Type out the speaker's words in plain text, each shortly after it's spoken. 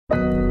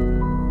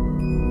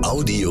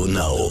Audio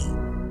Now.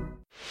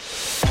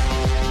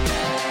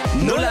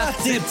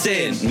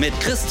 0817 mit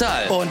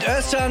Kristall und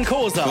Özcan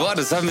Kosa. Boah,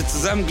 das haben wir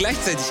zusammen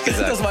gleichzeitig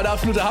gesagt. Das war der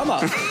absolute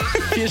Hammer.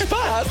 Viel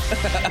Spaß.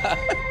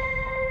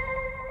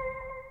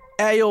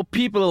 Hey yo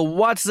people,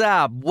 what's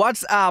up?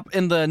 What's up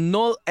in the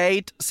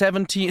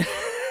 0817?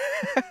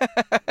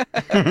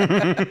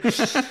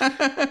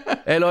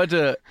 Hey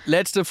Leute,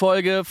 letzte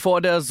Folge vor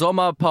der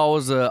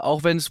Sommerpause.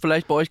 Auch wenn es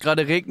vielleicht bei euch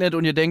gerade regnet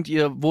und ihr denkt,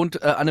 ihr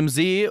wohnt an einem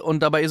See und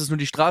dabei ist es nur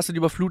die Straße, die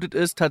überflutet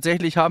ist.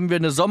 Tatsächlich haben wir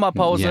eine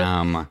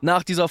Sommerpause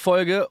nach dieser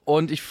Folge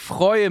und ich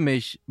freue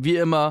mich, wie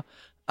immer,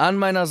 an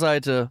meiner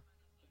Seite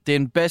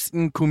den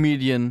besten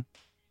Comedian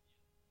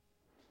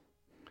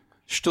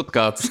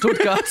Stuttgart.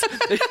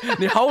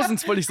 Nee,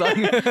 Hausens wollte ich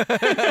sagen.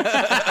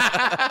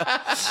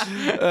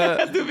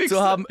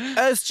 Zu haben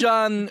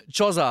Özcan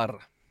Kosa.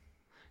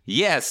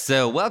 Yes,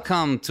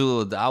 welcome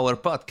to our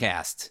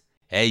podcast.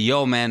 Hey,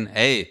 yo, man.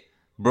 Hey,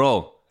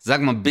 Bro, sag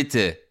mal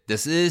bitte,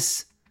 das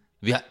ist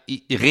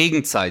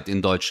Regenzeit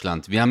in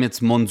Deutschland. Wir haben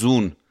jetzt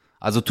Monsun.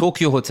 Also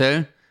Tokyo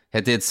Hotel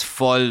hätte jetzt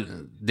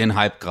voll den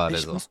Hype gerade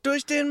so. Ich muss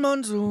durch den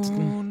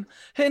Monsun,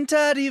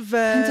 hinter die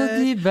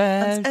Welt,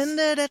 ans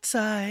Ende der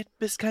Zeit,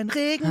 bis kein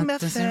Regen mehr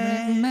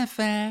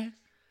fällt.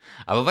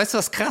 Aber weißt du,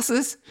 was krass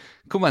ist?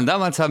 Guck mal,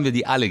 damals haben wir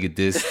die alle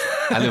gedisst.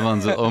 Alle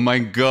waren so, oh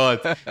mein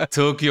Gott,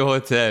 Tokyo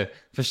Hotel.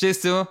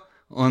 Verstehst du?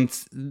 Und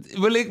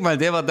überleg mal,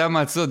 der war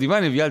damals so, die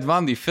meine, wie alt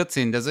waren die?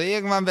 14. Der so,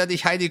 irgendwann werde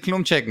ich Heidi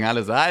Klum checken.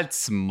 Alle so,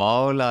 halt's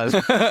Maul,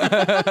 Alter.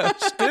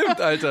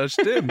 Stimmt, Alter,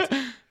 stimmt.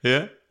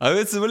 Ja? Aber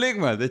jetzt überleg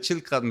mal, der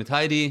chillt gerade mit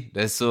Heidi.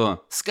 Der ist so,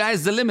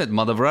 sky's the limit,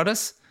 Mother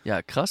Brothers.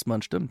 Ja, krass,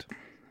 Mann, stimmt.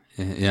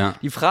 Ja.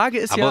 Die Frage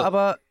ist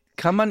aber,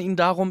 kann man ihn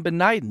darum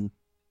beneiden?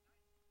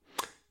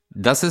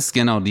 Das ist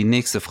genau die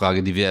nächste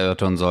Frage, die wir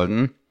erörtern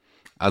sollten.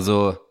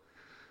 Also,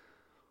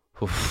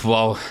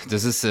 wow,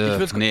 das ist, soll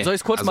ich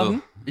es kurz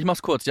machen? Ich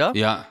mach's kurz, ja?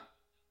 Ja.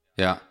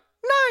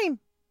 Nein!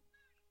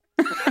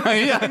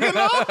 Ja,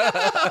 genau.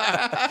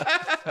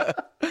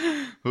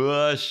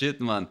 Oh, shit,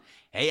 Mann.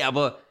 Hey,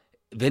 aber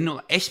wenn du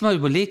echt mal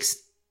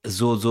überlegst,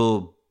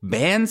 so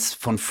Bands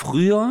von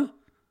früher,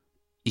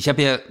 ich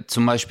habe ja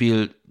zum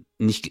Beispiel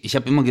ich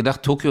habe immer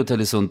gedacht, Tokyo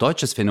Hotel ist so ein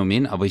deutsches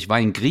Phänomen, aber ich war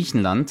in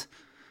Griechenland,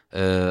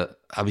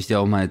 habe ich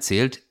dir auch mal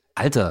erzählt,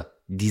 Alter,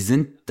 die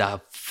sind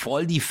da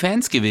voll die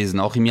Fans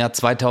gewesen, auch im Jahr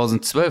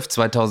 2012,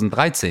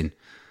 2013.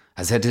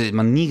 Das hätte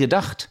man nie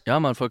gedacht. Ja,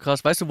 Mann, voll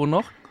krass. Weißt du, wo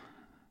noch?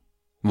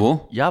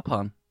 Wo?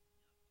 Japan.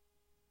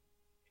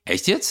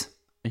 Echt jetzt?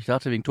 Ich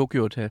dachte wegen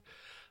Tokyo Hotel.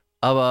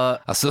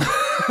 Aber, Ach so.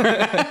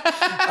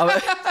 aber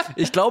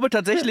ich glaube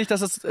tatsächlich,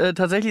 dass es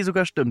tatsächlich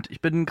sogar stimmt. Ich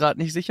bin gerade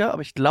nicht sicher,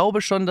 aber ich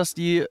glaube schon, dass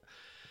ich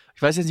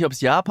weiß jetzt nicht, ob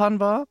es Japan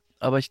war,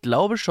 aber ich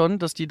glaube schon,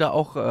 dass die da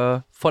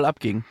auch voll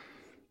abging.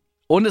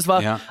 Und es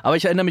war, aber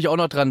ich erinnere mich auch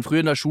noch dran,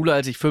 früher in der Schule,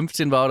 als ich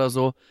 15 war oder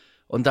so,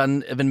 und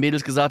dann, wenn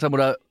Mädels gesagt haben,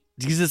 oder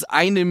dieses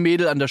eine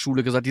Mädel an der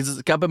Schule gesagt,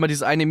 es gab immer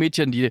dieses eine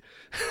Mädchen, die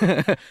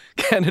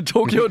gerne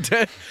Tokyo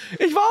Hotel.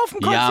 Ich war auf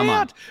dem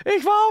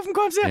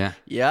Konzert!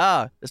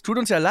 Ja, es tut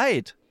uns ja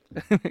leid.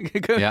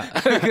 Ja,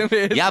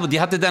 aber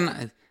die hatte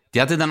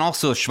dann auch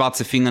so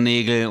schwarze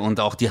Fingernägel und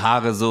auch die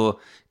Haare so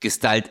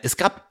gestylt. Es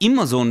gab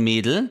immer so ein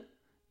Mädel,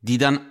 die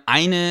dann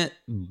eine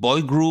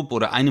Boygroup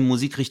oder eine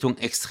Musikrichtung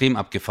extrem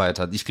abgefeiert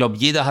hat. Ich glaube,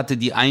 jeder hatte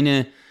die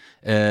eine,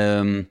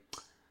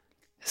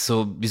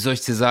 so, wie soll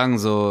ich dir sagen,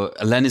 so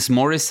Alanis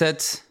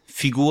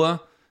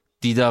Morissette-Figur,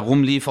 die da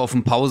rumlief auf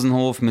dem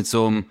Pausenhof mit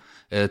so einem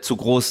zu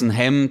großen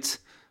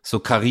Hemd, so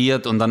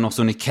kariert und dann noch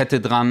so eine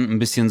Kette dran, ein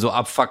bisschen so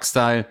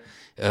Abfuck-Style.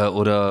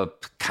 Oder,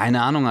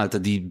 keine Ahnung, Alter,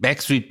 die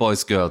Backstreet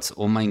Boys Girls.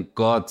 Oh mein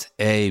Gott,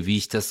 ey, wie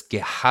ich das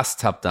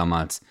gehasst habe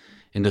damals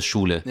in der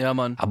Schule. Ja,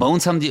 Mann. Aber bei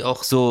uns haben die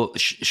auch so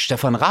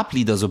Stefan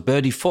Raab-Lieder, so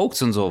Birdie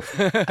Folks und so,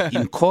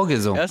 im Chor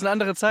gesungen. Ja, ist eine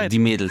andere Zeit. Die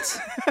Mädels.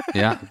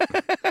 Ja.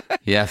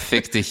 Ja,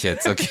 fick dich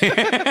jetzt, okay.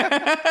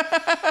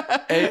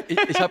 Ey,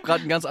 ich habe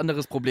gerade ein ganz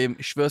anderes Problem.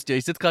 Ich schwör's dir,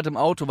 ich sitze gerade im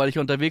Auto, weil ich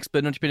unterwegs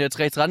bin und ich bin jetzt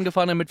rechts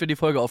rangefahren, damit wir die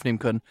Folge aufnehmen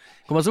können.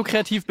 Guck mal, so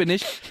kreativ bin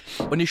ich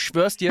und ich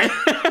schwör's dir,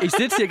 ich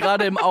sitze hier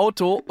gerade im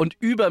Auto und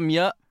über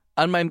mir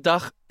an meinem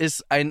Dach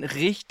ist ein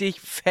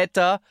richtig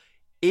fetter,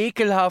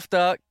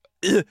 ekelhafter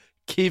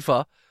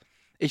Käfer.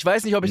 Ich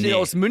weiß nicht, ob ich den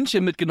aus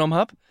München mitgenommen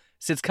habe.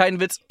 Ist jetzt kein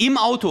Witz. Im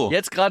Auto?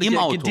 Jetzt gerade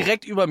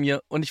direkt über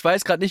mir. Und ich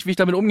weiß gerade nicht, wie ich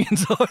damit umgehen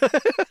soll.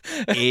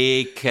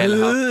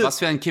 Ekelhaft. Was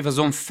für ein Käfer?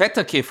 So ein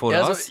fetter Käfer,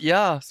 oder was?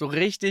 Ja, so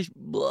richtig.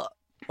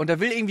 Und der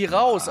will irgendwie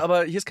raus,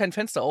 aber hier ist kein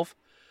Fenster auf.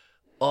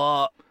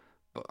 Oh.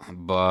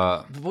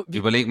 Boah.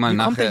 Überleg mal wie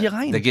nachher. Kommt der hier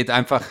rein? Der geht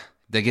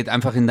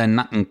einfach in deinen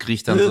Nacken,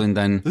 kriecht dann so in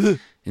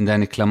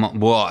deine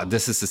Klamotten. Boah,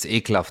 das ist das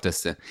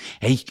Ekelhafteste.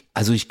 Hey,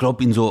 ich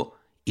glaube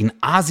in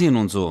Asien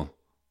und so,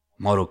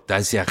 Moruk, da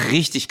ist ja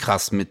richtig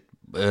krass mit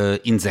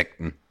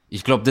Insekten.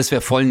 Ich glaube, das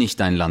wäre voll nicht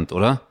dein Land,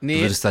 oder? Nee.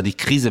 Du würdest da die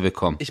Krise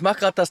bekommen. Ich mache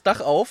gerade das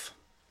Dach auf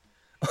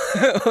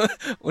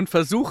und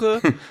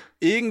versuche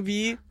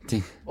irgendwie...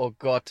 Oh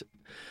Gott.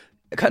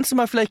 Kannst du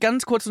mal vielleicht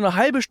ganz kurz so eine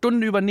halbe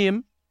Stunde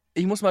übernehmen?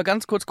 Ich muss mal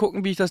ganz kurz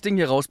gucken, wie ich das Ding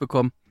hier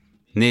rausbekomme.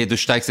 Nee, du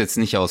steigst jetzt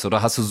nicht aus, oder?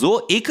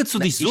 Ekelst du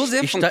dich so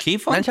sehr vom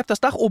Käfer? Nein, ich habe das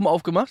Dach oben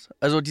aufgemacht,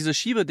 also dieses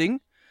Schiebeding.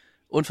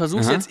 und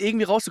versuch's Aha. jetzt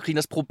irgendwie rauszukriegen.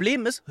 Das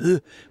Problem ist,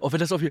 auch wenn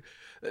das auf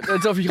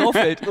mich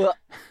rauffällt.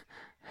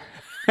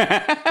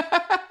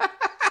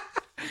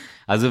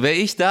 Also wäre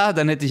ich da,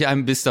 dann hätte ich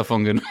einen Biss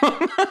davon genommen.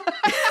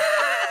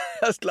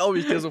 Das glaube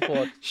ich dir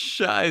sofort.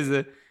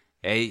 Scheiße.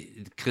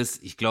 Ey, Chris,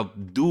 ich glaube,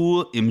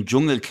 du im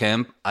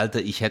Dschungelcamp,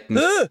 Alter, ich hätte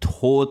mich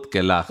tot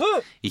gelacht.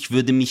 Ich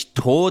würde mich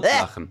tot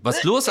lachen. Was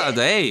ist los,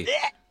 Alter, ey?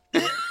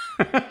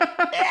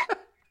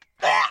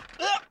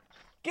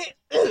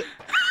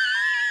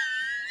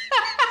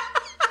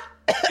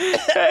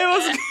 Ey,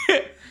 was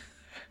geht?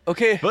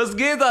 Okay, Was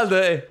geht,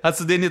 Alter, ey? Hast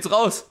du den jetzt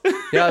raus?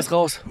 ja, ist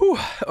raus.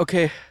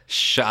 Okay.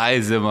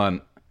 Scheiße,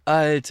 Mann.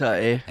 Alter,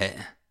 ey.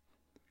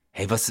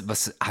 Hey, was,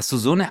 hast du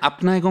so eine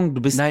Abneigung?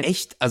 Du bist Nein,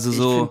 echt, also Ich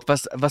so...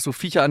 find, was so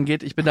Viecher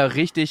angeht, ich bin da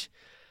richtig.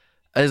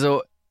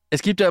 Also,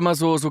 es gibt ja immer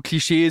so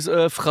Klischees,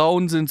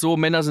 Frauen sind so,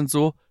 Männer sind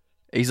so.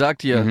 Ich sag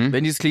dir,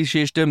 wenn dieses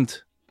Klischee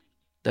stimmt,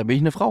 dann bin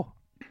ich eine Frau.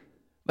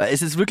 Weil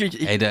es ist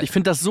wirklich, ich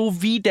finde das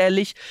so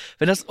widerlich,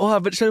 wenn das,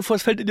 stell dir vor,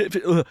 es fällt in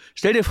dir,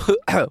 stell dir vor,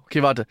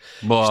 okay, warte.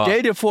 Boah.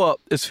 Stell dir vor,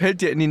 es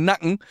fällt dir in den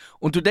Nacken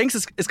und du denkst,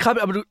 es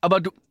krabbelt,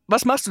 aber du,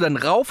 was machst du dann?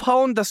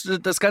 Raufhauen, dass du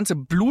das ganze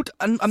Blut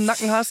am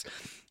Nacken hast?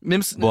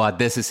 Boah,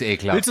 das ist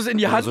ekelhaft. Willst du es in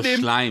die Hand so nehmen?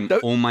 Schleim.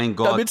 Oh mein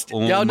Gott.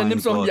 Oh ja, und dann mein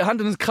nimmst du noch in Gott. die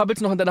Hand und dann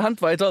krabbelst du noch in deiner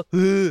Hand weiter.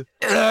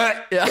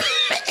 Ja.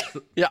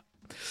 Ja.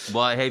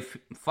 Boah, hey,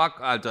 fuck,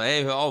 Alter,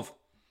 hey, hör auf.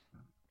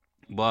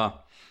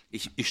 Boah,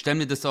 ich stelle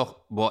mir das auch,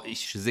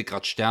 ich sehe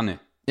gerade Sterne.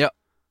 Ja.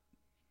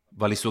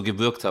 Weil ich so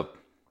gewirkt habe.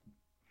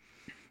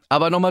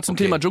 Aber nochmal zum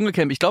Thema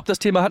Dschungelcamp. Ich glaube, das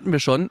Thema hatten wir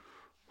schon.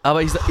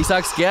 Aber ich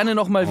sag's gerne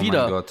nochmal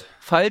wieder. Mein Gott.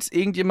 Falls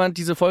irgendjemand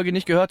diese Folge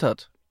nicht gehört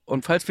hat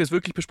und falls wir es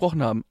wirklich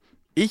besprochen haben.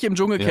 Ich im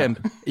Dschungelcamp.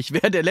 Ja. Ich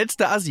wäre der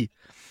letzte Assi.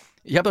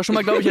 Ich habe doch schon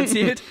mal, glaube ich,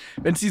 erzählt,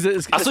 wenn es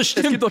es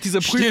gibt doch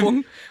diese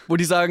Prüfung, wo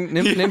die sagen,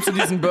 nimmst du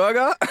diesen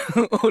Burger?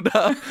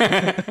 Oder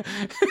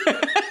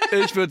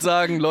ich würde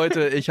sagen,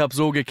 Leute, ich habe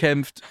so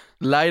gekämpft.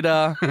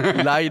 Leider.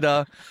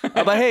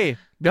 Aber hey,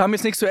 wir haben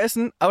jetzt nichts zu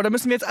essen, aber da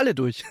müssen wir jetzt alle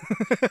durch.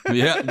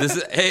 Ja,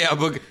 hey,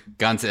 aber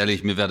ganz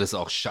ehrlich, mir wäre das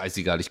auch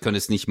scheißegal. Ich könnte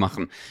es nicht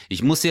machen.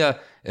 Ich muss ja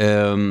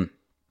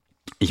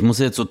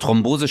jetzt so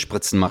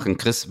Thrombosespritzen machen,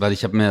 Chris, weil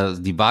ich habe mir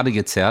die Wade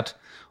gezerrt.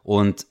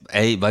 Und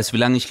ey, weißt du, wie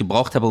lange ich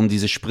gebraucht habe, um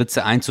diese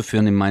Spritze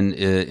einzuführen in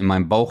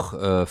mein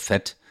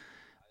Bauchfett?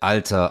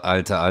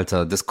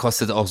 Alter, das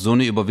kostet auch so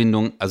eine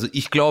Überwindung. Also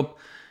ich glaube,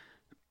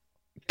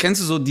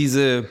 kennst du so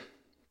diese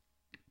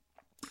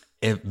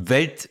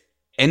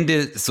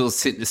Weltende so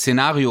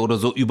Szenario oder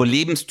so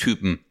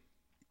Überlebenstypen,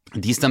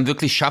 die es dann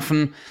wirklich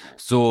schaffen,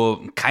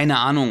 so, keine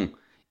Ahnung,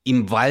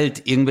 im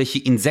Wald irgendwelche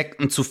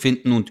Insekten zu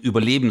finden und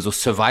überleben, so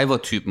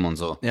Survivor-Typen und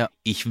so. Ja.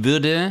 Ich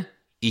würde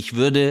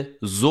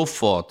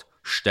sofort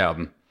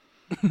sterben.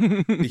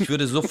 Ich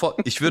würde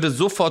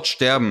sofort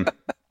sterben.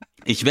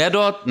 Ich wäre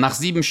dort, nach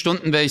 7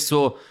 Stunden wäre ich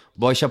so,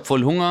 ich habe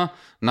voll Hunger.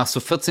 Nach so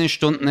 14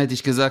 Stunden hätte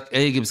ich gesagt,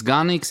 ey, gibt's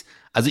gar nichts.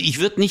 Also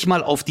ich würde nicht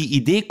mal auf die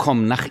Idee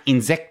kommen, nach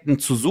Insekten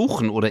zu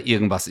suchen oder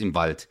irgendwas im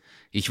Wald.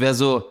 Ich wäre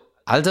so,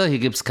 Alter, hier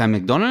gibt's kein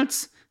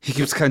McDonald's, hier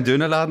gibt's keinen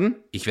Dönerladen,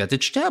 ich werde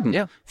jetzt sterben.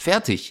 Ja.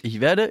 Fertig.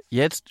 Ich werde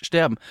jetzt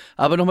sterben.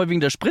 Aber nochmal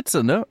wegen der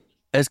Spritze, ne?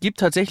 Es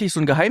gibt tatsächlich so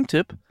einen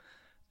Geheimtipp,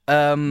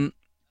 wenn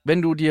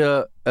du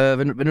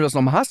das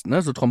nochmal hast,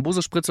 ne, so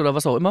Thrombosespritze oder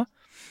was auch immer,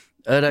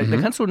 da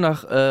kannst du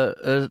das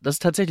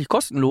ist tatsächlich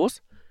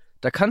kostenlos,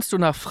 da kannst du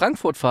nach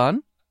Frankfurt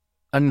fahren,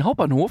 an den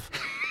Hauptbahnhof.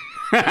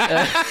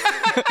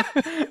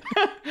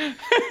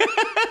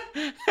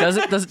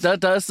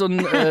 Da ist so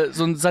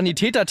ein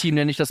Sanitäterteam,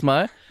 nenne ich das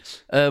mal.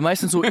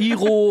 Meistens so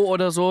Iro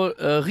oder so,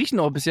 riechen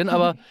auch ein bisschen,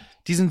 aber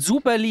die sind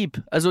super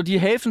lieb. Also die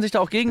helfen sich da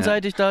auch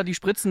gegenseitig, da die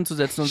Spritzen zu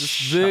setzen und es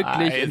ist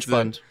wirklich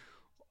entspannt.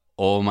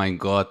 Oh mein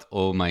Gott.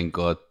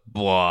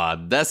 Boah,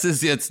 das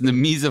ist jetzt eine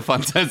miese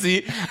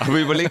Fantasie. Aber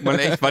überleg mal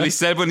echt, weil ich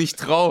selber nicht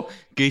traue,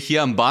 gehe ich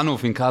hier am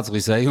Bahnhof in Karlsruhe.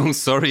 Ich sage,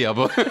 Jungs, sorry,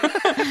 aber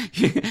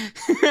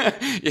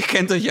ihr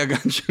kennt euch ja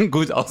ganz schön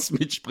gut aus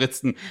mit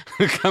Spritzen.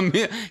 Kann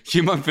mir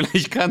jemand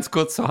vielleicht ganz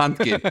kurz zur Hand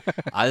gehen?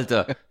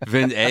 Alter,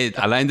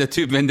 allein der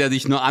Typ, wenn der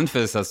dich nur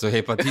anfasst, hast du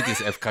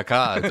Hepatitis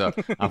FKK, Alter.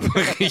 Aber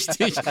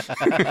richtig.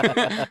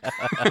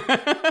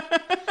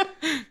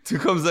 Du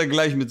kommst dann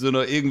gleich mit so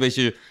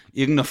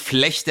irgendeiner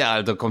Flechte,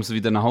 Alter, kommst du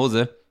wieder nach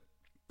Hause.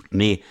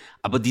 Nee,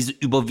 aber diese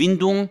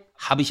Überwindung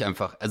habe ich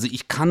einfach. Also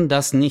ich kann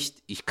das nicht.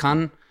 Ich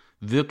kann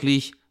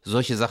wirklich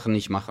solche Sachen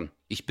nicht machen.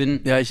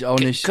 Ja, ich auch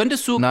nicht.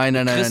 Könntest du, Nein.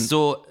 Chris,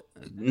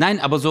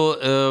 aber so,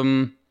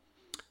 also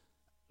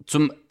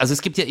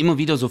es gibt ja immer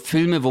wieder so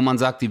Filme, wo man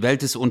sagt, die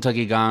Welt ist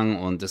untergegangen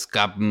und es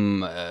gab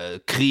einen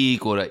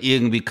Krieg oder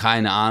irgendwie,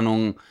 keine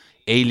Ahnung,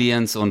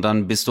 Aliens und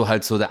dann bist du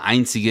halt so der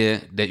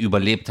Einzige, der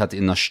überlebt hat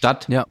in der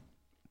Stadt. Ja.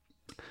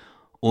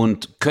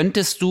 Und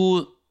könntest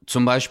du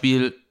zum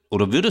Beispiel,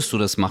 oder würdest du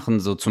das machen,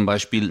 so zum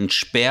Beispiel ein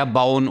Speer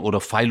bauen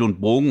oder Pfeil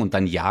und Bogen und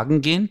dann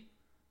jagen gehen?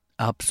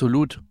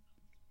 Absolut.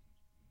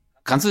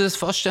 Kannst du dir das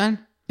vorstellen?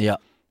 Ja.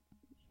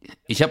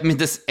 Ich habe mir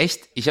das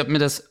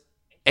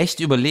echt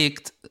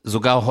überlegt,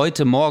 sogar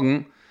heute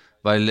Morgen,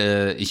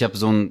 weil ich habe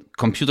so ein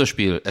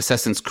Computerspiel,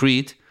 Assassin's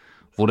Creed,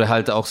 wo der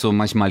halt auch so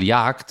manchmal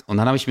jagt. Und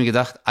dann habe ich mir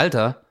gedacht,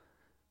 Alter,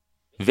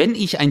 wenn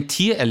ich ein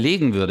Tier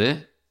erlegen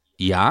würde,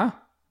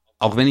 ja,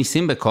 auch wenn ich es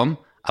hinbekomme,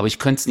 aber ich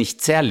könnte es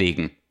nicht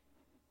zerlegen.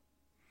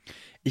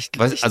 Ich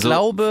Also,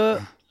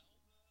 glaube,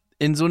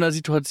 in so einer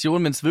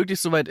Situation, wenn es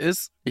wirklich soweit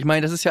ist, ich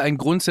meine, das ist ja ein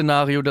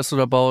Grundszenario, das du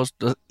da baust,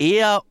 das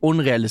eher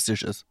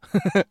unrealistisch ist.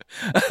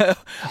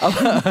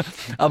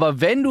 aber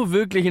wenn du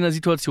wirklich in einer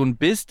Situation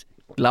bist,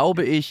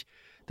 glaube ich,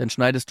 dann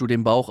schneidest du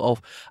den Bauch auf.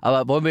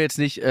 Aber wollen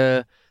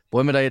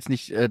wir da jetzt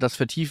nicht das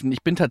vertiefen?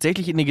 Ich bin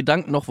tatsächlich in den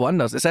Gedanken noch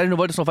woanders. Es sei denn, du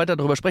wolltest noch weiter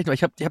darüber sprechen, weil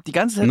ich hab die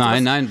ganze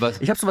Zeit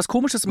was? Ich habe so was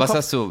Komisches im Was Kopf.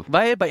 hast du?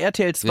 Weil bei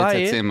RTL Jetzt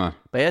 2, erzähl mal.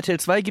 bei RTL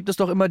 2 gibt es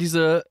doch immer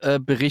diese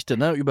Berichte,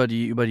 ne, über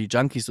die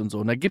Junkies und so.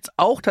 Und da gibt's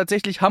auch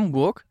tatsächlich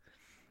Hamburg.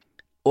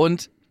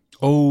 Und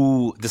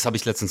Oh, das habe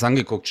ich letztens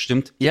angeguckt,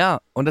 stimmt.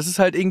 ja, und das ist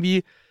halt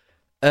irgendwie,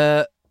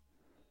 das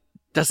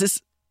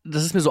ist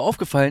mir so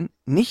aufgefallen,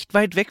 nicht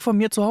weit weg von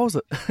mir zu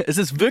Hause. Es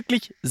ist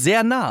wirklich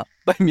sehr nah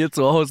bei mir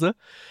zu Hause.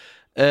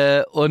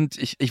 Und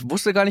ich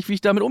wusste gar nicht, wie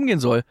ich damit umgehen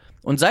soll.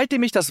 Und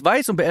seitdem ich das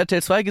weiß und bei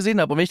RTL 2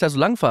 gesehen habe und wenn ich da so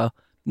lang fahre,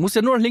 muss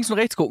ja nur nach links und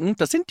rechts gucken,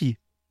 das sind die.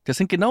 Das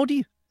sind genau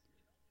die.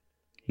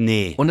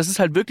 Nee. Und das ist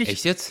halt wirklich,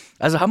 Echt jetzt?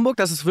 also Hamburg,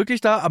 das ist wirklich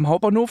da am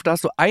Hauptbahnhof, da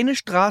hast du eine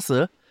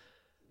Straße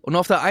und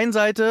auf der einen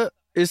Seite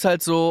ist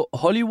halt so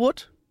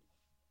Hollywood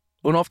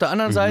und auf der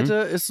anderen Seite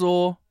ist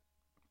so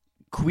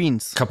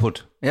Queens.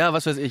 Kaputt. Ja,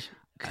 was weiß ich.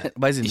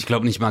 Weiß ich nicht. Ich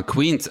glaube nicht mal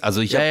Queens.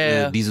 Also ich Ja, habe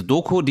ja. diese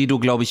Doku, die du,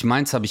 glaube ich,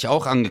 meinst, habe ich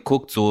auch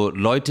angeguckt. So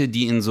Leute,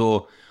 die in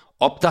so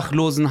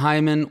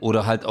Obdachlosenheimen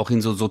oder halt auch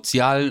in so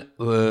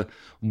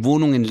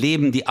Sozialwohnungen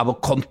leben, die aber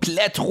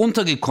komplett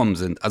runtergekommen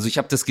sind. Also ich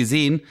habe das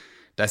gesehen,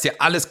 da ist ja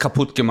alles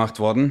kaputt gemacht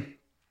worden,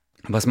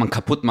 was man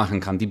kaputt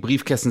machen kann. Die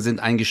Briefkästen sind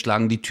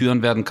eingeschlagen, die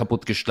Türen werden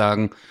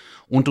kaputtgeschlagen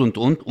und.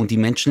 Und die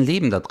Menschen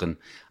leben da drin.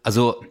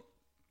 Also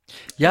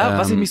Ja,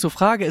 was ich mich so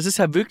frage, es ist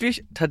ja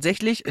wirklich,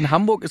 tatsächlich, in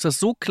Hamburg ist das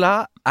so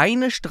klar,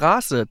 eine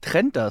Straße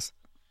trennt das.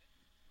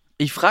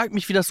 Ich frage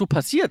mich, wie das so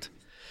passiert.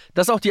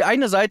 Dass auch die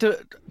eine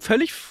Seite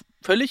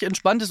völlig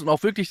entspannt ist und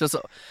auch wirklich, das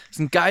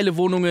sind geile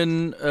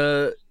Wohnungen,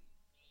 da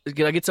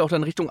geht's ja auch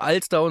dann Richtung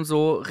Alster und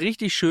so,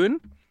 richtig schön.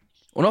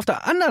 Und auf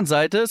der anderen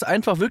Seite ist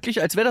einfach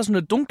wirklich, als wäre das so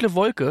eine dunkle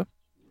Wolke.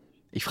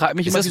 Ich frage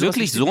mich ist immer, das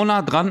wirklich so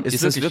nah dran?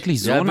 Ist das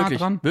wirklich so ja, nah wirklich,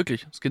 dran?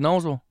 Wirklich, ist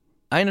genauso.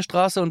 Eine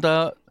Straße und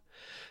da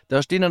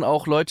stehen dann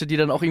auch Leute, die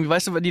dann auch irgendwie,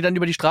 weißt du, die dann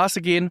über die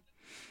Straße gehen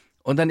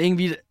und dann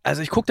irgendwie,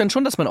 also ich gucke dann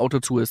schon, dass mein Auto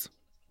zu ist.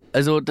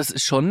 Also das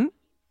ist schon,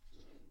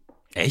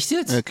 Echt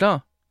jetzt?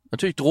 klar,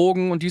 natürlich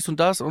Drogen und dies und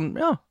das und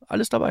ja,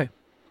 alles dabei.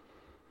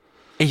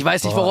 Ich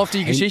weiß nicht, worauf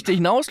die Geschichte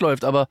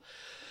hinausläuft, aber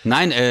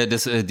Nein,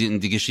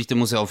 die Geschichte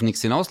muss ja auf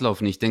nichts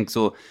hinauslaufen. Ich denke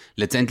so,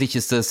 letztendlich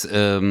ist das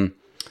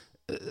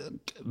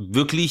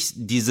wirklich,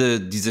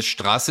 diese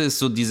Straße ist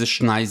so diese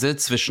Schneise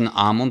zwischen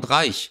Arm und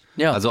Reich.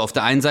 Ja. Also auf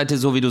der einen Seite,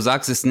 so wie du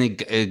sagst, ist eine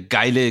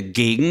geile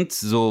Gegend,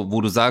 so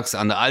wo du sagst,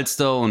 an der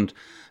Alster und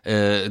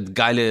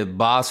geile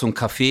Bars und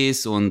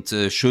Cafés und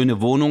schöne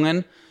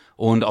Wohnungen.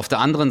 Und auf der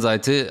anderen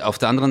Seite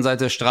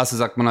der Straße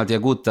sagt man halt, ja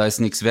gut, da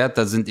ist nichts wert,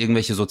 da sind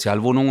irgendwelche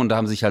Sozialwohnungen und da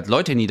haben sich halt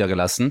Leute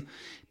niedergelassen,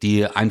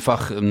 die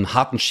einfach einen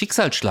harten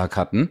Schicksalsschlag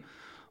hatten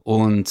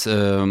und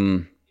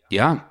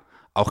ja,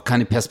 auch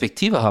keine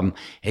Perspektive haben.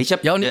 Hey, ich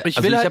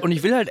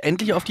will halt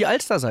endlich auf die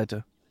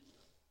Alster-Seite.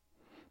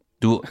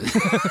 Du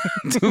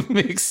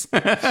Mix.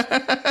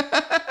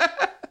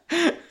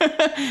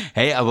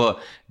 Hey, aber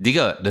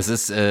Digga, das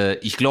ist,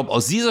 ich glaube,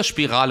 aus dieser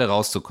Spirale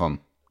rauszukommen,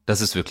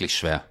 das ist wirklich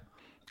schwer.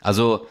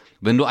 Also,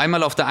 wenn du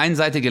einmal auf der einen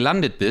Seite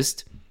gelandet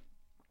bist,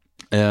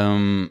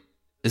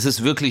 ist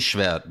es wirklich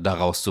schwer, da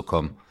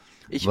rauszukommen.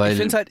 Ich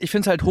finde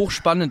es halt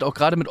hochspannend, auch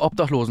gerade mit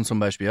Obdachlosen zum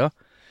Beispiel, ja.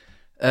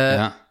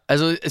 Ja.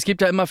 Also es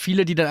gibt ja immer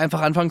viele, die dann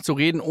einfach anfangen zu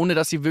reden, ohne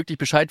dass sie wirklich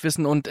Bescheid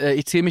wissen und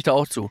ich zähle mich da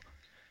auch zu.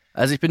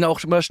 Also ich bin da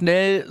auch immer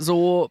schnell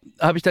so,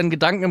 habe ich dann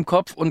Gedanken im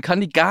Kopf und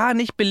kann die gar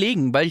nicht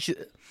belegen, weil ich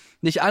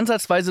nicht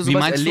ansatzweise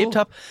sowas erlebt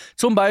habe.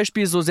 Zum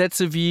Beispiel so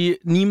Sätze wie,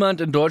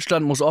 niemand in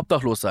Deutschland muss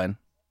obdachlos sein.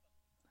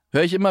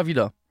 Höre ich immer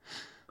wieder.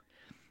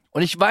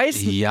 Und ich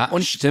weiß nicht. Ja,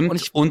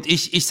 stimmt. Und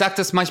ich sag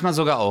das manchmal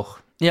sogar auch.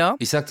 Ja,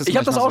 ich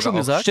habe das auch schon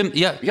gesagt. Stimmt,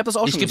 ja. Ich habe das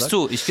auch schon gesagt.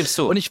 Ich gib's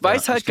zu. Und ich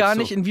weiß halt gar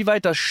nicht,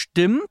 inwieweit das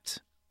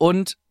stimmt.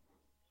 Und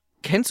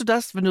kennst du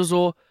das, wenn du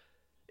so,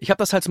 ich habe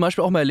das halt zum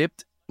Beispiel auch mal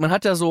erlebt, man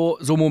hat ja so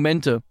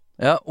Momente,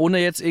 ja, ohne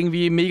jetzt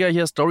irgendwie mega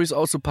hier Stories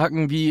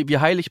auszupacken, wie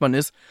heilig man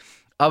ist.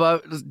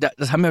 Aber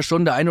das haben ja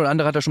schon, der eine oder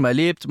andere hat ja schon mal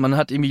erlebt. Man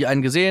hat irgendwie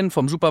einen gesehen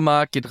vom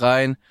Supermarkt, geht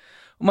rein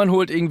und man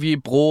holt irgendwie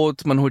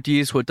Brot, man holt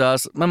dies, holt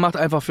das. Man macht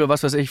einfach für,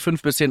 was weiß ich,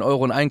 5 bis 10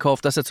 Euro einen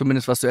Einkauf, dass er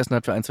zumindest was zu essen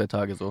hat für 1, 2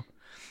 Tage so.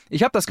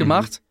 Ich habe das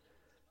gemacht.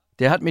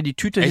 Der hat mir die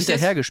Tüte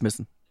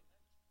hinterhergeschmissen.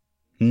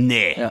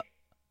 Nee. Ja.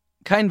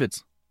 Kein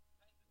Witz.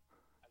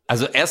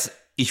 Also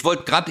ich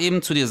wollte gerade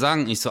eben zu dir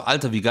sagen, ich so,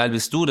 Alter, wie geil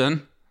bist du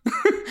denn?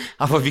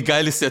 Aber wie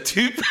geil ist der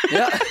Typ?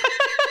 Ja.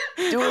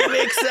 Du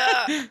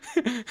Wichser!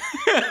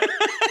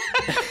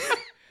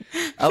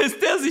 Dass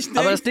der sich denkt,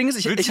 aber das Ding ist,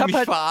 ich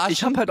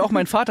habe halt auch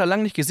meinen Vater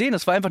lang nicht gesehen.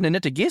 Das war einfach eine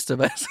nette Geste,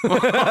 weißt du?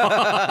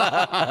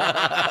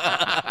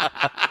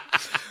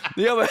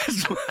 Nee, aber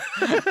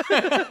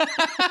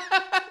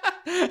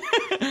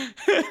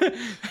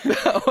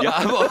Ja,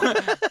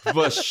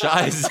 aber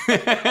scheiße.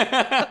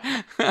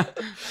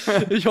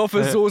 Ich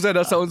hoffe so sehr,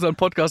 dass er unseren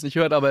Podcast nicht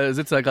hört, aber er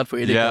sitzt da gerade vor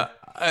Edeka. Ja,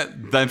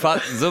 dein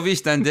Vater, so wie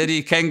ich deinen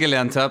Daddy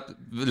kennengelernt habe,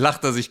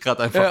 lacht er sich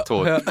gerade einfach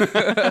tot. Ja.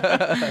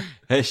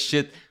 Hey,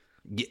 shit.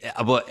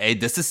 Aber ey,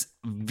 das ist,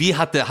 wie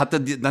hat er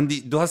dann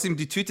du hast ihm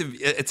die Tüte,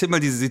 erzähl mal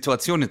diese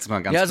Situation jetzt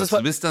mal ganz kurz.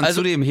 Du bist dann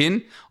zu dem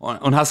hin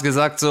und hast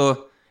gesagt so,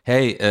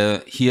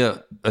 hey,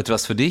 hier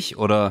etwas für dich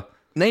oder?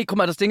 Nee, guck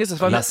mal, das Ding ist, es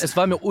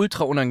war mir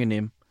ultra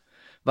unangenehm.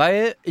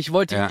 Weil ich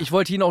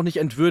wollte ihn auch nicht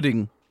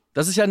entwürdigen.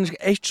 Das ist ja ein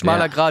echt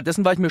schmaler Grat,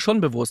 dessen war ich mir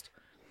schon bewusst.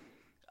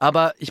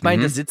 Aber ich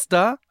meine, der sitzt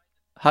da,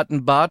 hat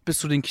einen Bart bis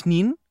zu den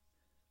Knien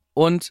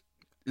und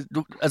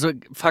also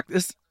Fakt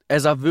ist, er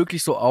sah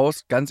wirklich so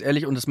aus, ganz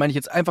ehrlich, und das meine ich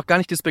jetzt einfach gar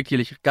nicht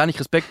despektierlich, gar nicht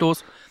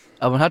respektlos,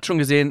 aber man hat schon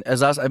gesehen, er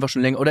saß einfach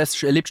schon länger, oder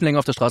er lebt schon länger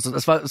auf der Straße.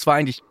 Es war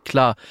eigentlich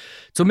klar.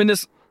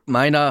 Zumindest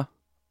meiner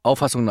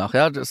Auffassung nach,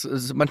 ja.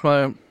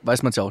 Manchmal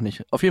weiß man es ja auch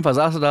nicht. Auf jeden Fall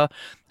saß er da,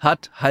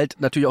 hat halt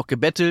natürlich auch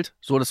gebettelt,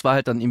 so, das war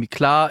halt dann irgendwie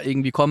klar,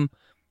 irgendwie komm,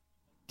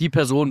 die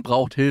Person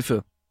braucht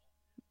Hilfe.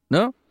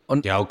 Ne?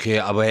 Und ja, okay,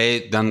 aber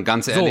hey, dann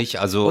ganz ehrlich,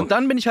 also, und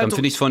dann bin ich halt dann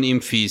finde ich es von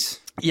ihm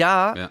fies.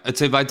 Ja.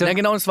 Erzähl weiter. Ja,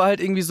 genau, und es war halt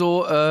irgendwie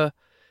so,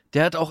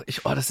 der hat auch,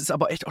 das ist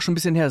aber echt auch schon ein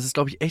bisschen her, das ist,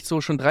 glaube ich, echt so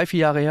schon 3-4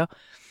 Jahre her.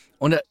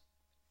 Und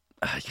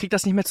ich krieg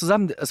das nicht mehr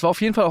zusammen. Es war auf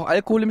jeden Fall auch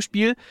Alkohol im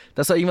Spiel,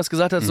 dass er irgendwas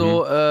gesagt hat,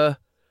 so,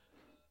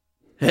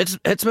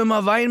 hättest mir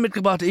mal Wein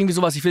mitgebracht, irgendwie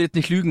sowas, ich will jetzt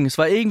nicht lügen. Es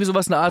war irgendwie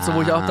sowas in der Art, so,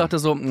 wo ich auch dachte,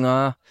 so,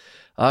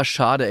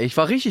 schade, ey. Ich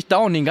war richtig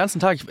down den ganzen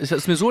Tag. Es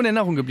ist mir so in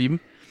Erinnerung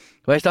geblieben,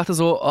 weil ich dachte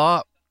so,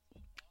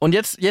 und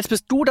jetzt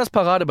bist du das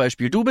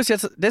Paradebeispiel. Du bist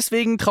jetzt,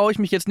 deswegen traue ich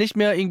mich jetzt nicht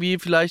mehr, irgendwie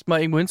vielleicht mal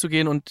irgendwo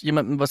hinzugehen und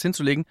jemandem was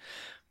hinzulegen,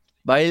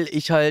 weil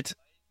ich halt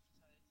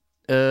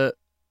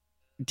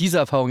diese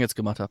Erfahrung jetzt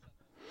gemacht habe.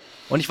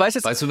 Und ich weiß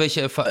jetzt... Weißt du,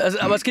 welche Erfahrung...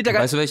 aber es geht ja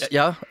gar nicht...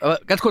 Ja, aber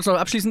ganz kurz noch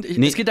abschließend.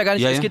 Es geht ja gar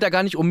nicht, es geht ja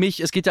gar nicht um mich,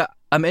 es geht ja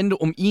am Ende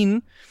um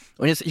ihn.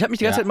 Und jetzt, ich habe mich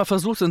die ganze Zeit mal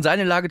versucht, so in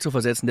seine Lage zu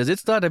versetzen. Der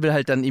sitzt da, der will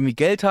halt dann irgendwie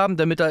Geld haben,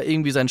 damit er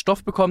irgendwie seinen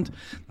Stoff bekommt,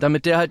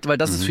 damit der halt, weil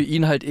das ist für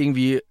ihn halt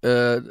irgendwie,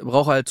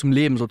 braucht er halt zum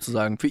Leben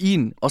sozusagen. Für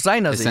ihn, aus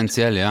seiner Sicht.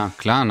 Essentiell, ja,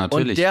 klar,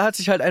 natürlich. Und der hat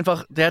sich halt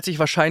einfach,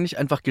 wahrscheinlich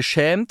einfach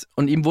geschämt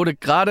und ihm wurde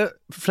gerade,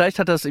 vielleicht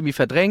hat er es irgendwie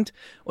verdrängt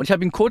und ich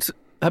habe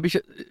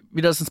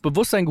wieder das ins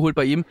Bewusstsein geholt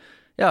bei ihm,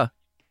 ja,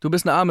 du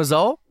bist eine arme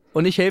Sau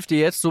und ich helfe dir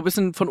jetzt so ein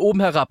bisschen von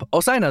oben herab,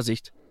 aus seiner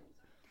Sicht.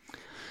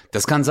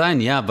 Das kann sein,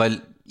 ja,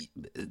 weil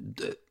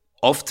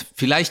oft,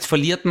 vielleicht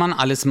verliert man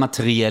alles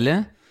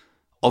Materielle.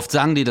 Oft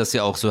sagen die das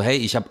ja auch so, hey,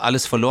 ich habe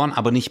alles verloren,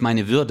 aber nicht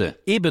meine Würde.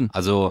 Eben.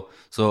 Also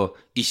so,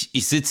 ich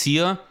sitze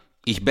hier,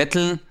 ich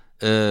bettel,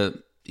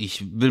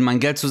 ich will mein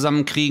Geld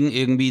zusammenkriegen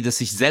irgendwie,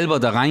 dass ich selber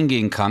da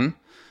reingehen kann.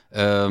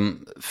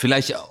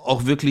 Vielleicht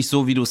auch wirklich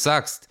so, wie du es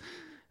sagst,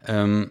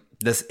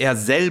 dass er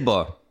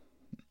selber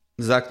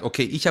sagt,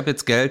 okay, ich habe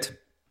jetzt Geld,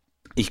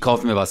 ich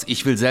kaufe mir was,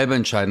 ich will selber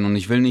entscheiden und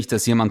ich will nicht,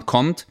 dass jemand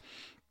kommt,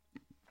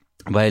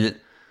 weil,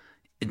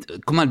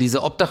 guck mal,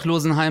 diese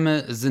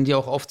Obdachlosenheime sind ja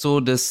auch oft so,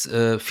 dass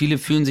viele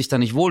fühlen sich da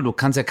nicht wohl, du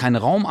kannst ja keinen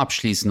Raum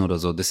abschließen oder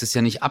so, das ist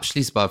ja nicht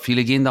abschließbar,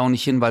 viele gehen da auch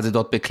nicht hin, weil sie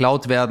dort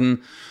beklaut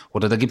werden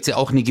oder da gibt's ja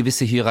auch eine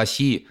gewisse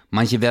Hierarchie,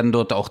 manche werden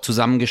dort auch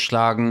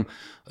zusammengeschlagen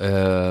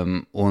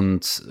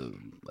und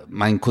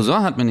mein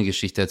Cousin hat mir eine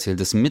Geschichte erzählt,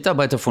 dass ein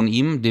Mitarbeiter von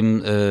ihm,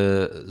 dem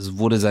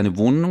wurde seine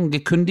Wohnung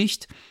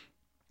gekündigt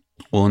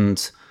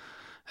und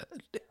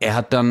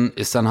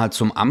ist dann halt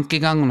zum Amt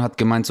gegangen und hat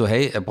gemeint so,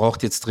 hey, er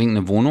braucht jetzt dringend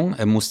eine Wohnung,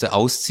 er musste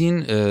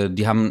ausziehen,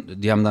 die haben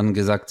dann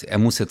gesagt, er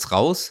muss jetzt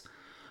raus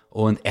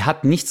und er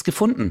hat nichts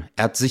gefunden.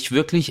 Er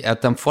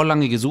hat dann voll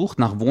lange gesucht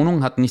nach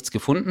Wohnung, hat nichts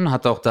gefunden,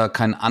 hat auch da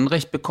kein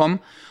Anrecht bekommen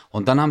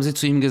und dann haben sie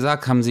zu ihm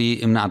gesagt, haben sie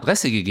ihm eine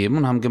Adresse gegeben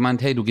und haben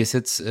gemeint, hey, du gehst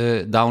jetzt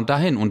da und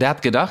dahin und der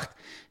hat gedacht,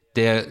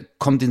 der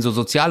kommt in so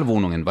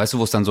Sozialwohnungen, weißt du,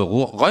 wo es dann so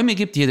Räume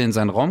gibt, die jeder in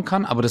seinen Raum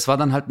kann, aber das war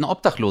dann halt ein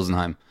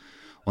Obdachlosenheim.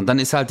 Und dann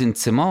ist er halt im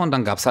Zimmer und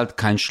dann gab's halt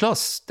kein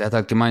Schloss. Der hat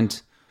halt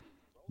gemeint,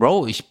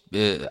 Bro,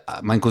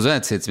 mein Cousin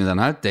erzählt's mir dann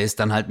halt, der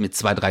ist dann halt mit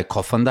 2, 3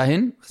 Koffern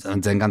dahin,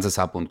 sein ganzes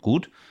Hab und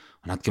Gut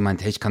und hat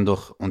gemeint, hey,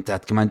 und der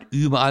hat gemeint,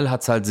 überall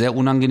hat's halt sehr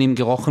unangenehm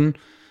gerochen,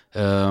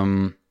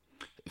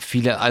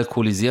 viele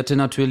Alkoholisierte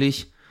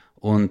natürlich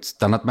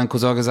und dann hat mein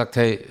Cousin gesagt,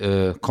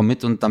 hey, komm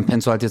mit und dann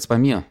pennst du halt jetzt bei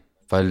mir.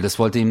 Weil das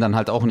wollte ihm dann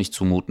halt auch nicht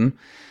zumuten.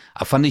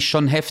 Aber fand ich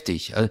schon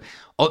heftig.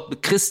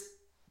 Chris,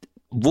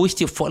 wo ich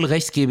dir voll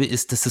recht gebe,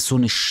 ist, dass es so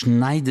eine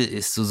Schneide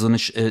ist. So eine,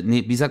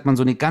 wie sagt man,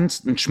 so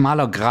ein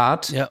schmaler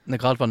Grat. Ja, eine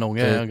Gratwanderung,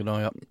 ja, genau,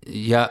 ja.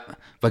 Ja,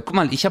 weil guck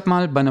mal, ich habe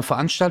mal bei einer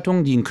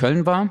Veranstaltung, die in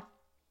Köln war,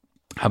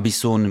 habe ich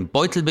so einen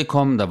Beutel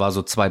bekommen, da war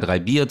so 2, 3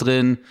 Bier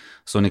drin,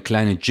 so eine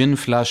kleine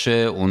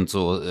Ginflasche und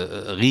so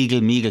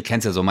Riegel, Miegel,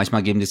 kennst ja so.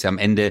 Manchmal geben die es ja am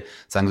Ende,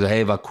 sagen so,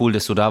 hey, war cool,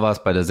 dass du da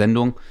warst bei der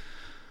Sendung.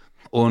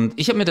 Und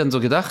ich habe mir dann so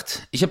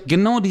gedacht, ich habe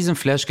genau diesen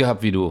Flash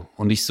gehabt wie du.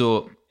 Und ich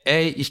so,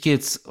 ey, ich gehe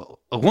jetzt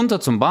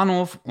runter zum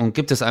Bahnhof und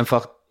gebe das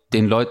einfach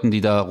den Leuten,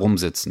 die da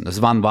rumsitzen.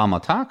 Das war ein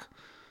warmer Tag.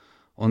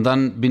 Und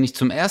dann bin ich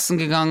zum Ersten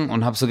gegangen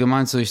und habe so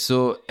gemeint,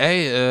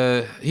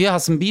 ey, hier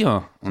hast du ein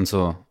Bier und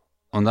so.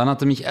 Und dann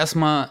hat er mich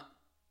erstmal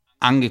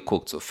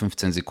angeguckt, so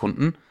 15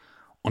 Sekunden.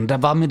 Und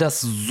da war mir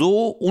das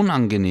so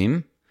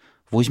unangenehm,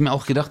 wo ich mir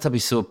auch gedacht habe,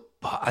 ich so,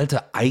 boah,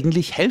 Alter,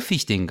 eigentlich helfe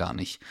ich denen gar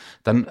nicht.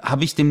 Dann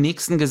habe ich dem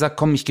Nächsten gesagt,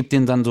 komm, ich gebe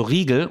denen dann so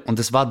Riegel. Und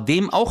es war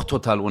dem auch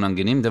total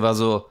unangenehm. Der war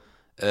so,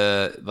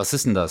 was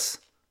ist denn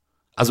das?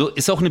 Also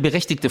ist auch eine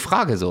berechtigte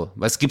Frage so.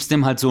 Weil es gibt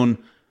dem halt so ein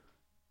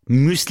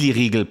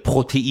Müsli-Riegel,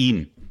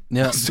 Protein.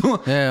 Ja. So,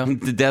 Ja.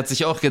 und der hat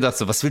sich auch gedacht,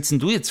 so, was willst denn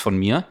du jetzt von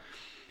mir?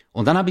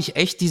 Und dann habe ich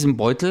echt diesen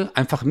Beutel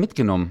einfach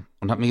mitgenommen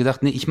und habe mir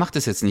gedacht, nee, ich mache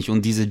das jetzt nicht.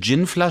 Und diese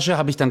Gin-Flasche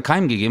habe ich dann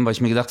keinem gegeben, weil ich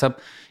mir gedacht habe,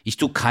 ich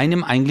tue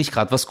keinem eigentlich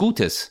gerade was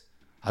Gutes.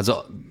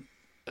 Also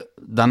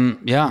dann,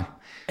 ja.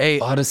 Ey,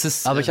 Das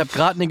ist. aber ich habe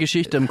gerade eine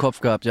Geschichte im Kopf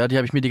gehabt, ja, die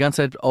habe ich mir die ganze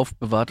Zeit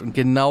aufbewahrt und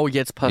genau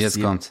jetzt passt Jetzt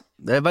sie. kommt.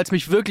 Weil es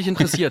mich wirklich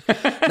interessiert.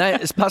 Nein,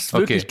 es passt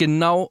wirklich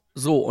genau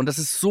so. Und das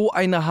ist so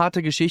eine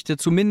harte Geschichte,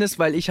 zumindest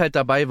weil ich halt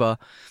dabei war.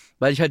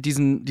 Weil ich halt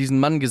diesen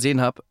Mann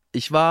gesehen habe.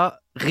 Ich war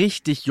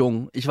richtig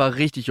jung. Ich war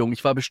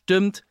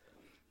bestimmt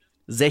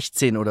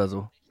 16 oder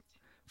so.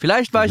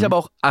 Vielleicht war ich aber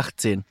auch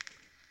 18.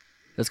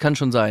 Das kann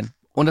schon sein.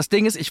 Und das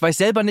Ding ist, ich weiß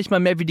selber nicht mal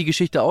mehr, wie die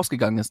Geschichte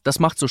ausgegangen ist. Das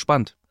macht so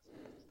spannend.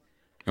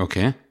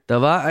 Okay.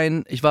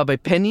 Ich war bei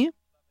Penny.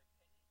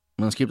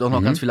 Und es gibt auch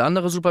noch ganz viele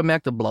andere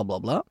Supermärkte, bla bla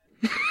bla.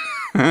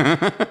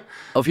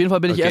 Auf jeden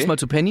Fall bin ich erstmal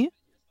zu Penny.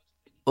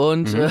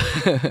 Und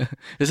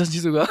ist das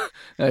nicht sogar?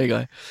 Ja,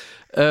 egal.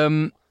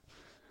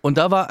 Und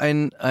da war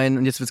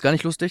und jetzt wird's gar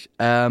nicht lustig,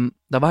 da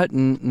war halt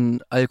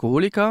ein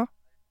Alkoholiker,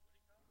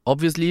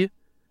 obviously,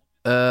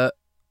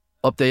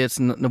 ob der jetzt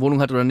eine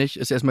Wohnung hat oder nicht,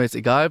 ist erstmal jetzt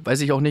egal,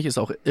 weiß ich auch nicht, ist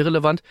auch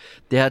irrelevant.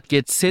 Der hat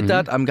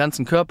gezittert am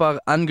ganzen Körper,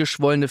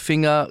 angeschwollene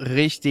Finger,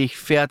 richtig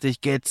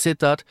fertig,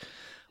 gezittert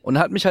und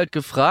hat mich halt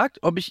gefragt,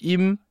 ob ich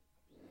ihm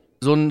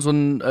so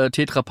ein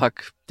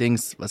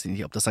Tetrapack-Dings, weiß ich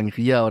nicht, ob das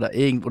Sangria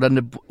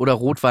oder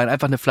Rotwein,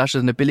 einfach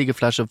eine billige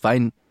Flasche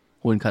Wein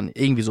holen kann,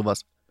 irgendwie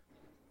sowas.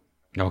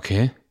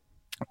 Okay.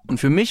 Und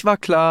für mich war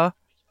klar,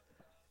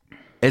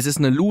 es ist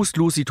eine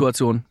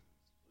Lose-Lose-Situation.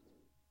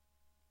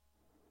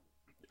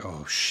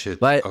 Oh shit.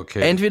 Weil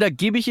okay. entweder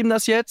gebe ich ihm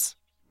das jetzt,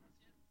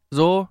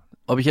 so,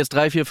 ob ich jetzt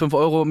 3, 4, 5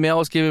 Euro mehr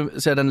ausgebe,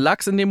 ist ja dann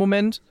Lachs in dem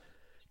Moment.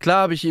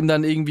 Klar habe ich ihm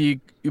dann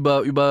irgendwie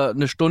über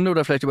eine Stunde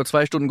oder vielleicht über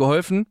 2 Stunden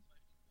geholfen.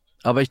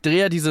 Aber ich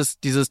drehe ja dieses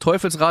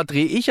Teufelsrad,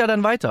 drehe ich ja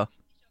dann weiter.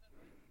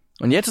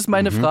 Und jetzt ist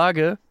meine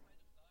Frage,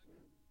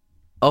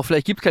 auch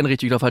vielleicht gibt es kein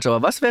richtig oder falsch,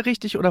 aber was wäre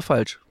richtig oder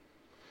falsch?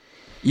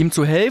 Ihm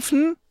zu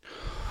helfen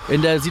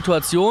in der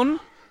Situation,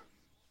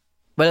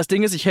 weil das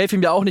Ding ist, ich helfe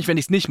ihm ja auch nicht, wenn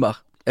ich es nicht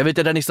mache. Er wird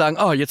ja dann nicht sagen,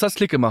 jetzt hast du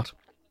Klick gemacht.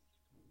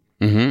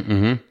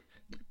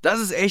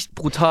 Das ist echt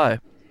brutal.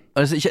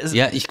 Also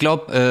ich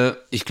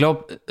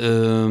glaube,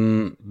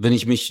 wenn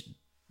ich mich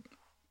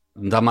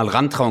da mal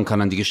rantrauen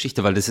kann an die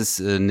Geschichte, weil das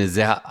ist eine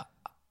sehr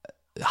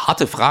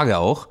harte Frage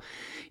auch.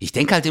 Ich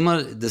denke halt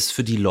immer, dass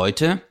für die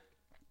Leute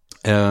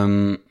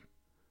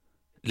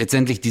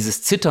letztendlich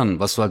dieses Zittern,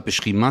 was du halt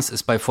beschrieben hast,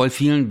 ist bei voll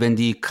vielen, wenn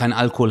die keinen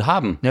Alkohol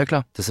haben. Ja,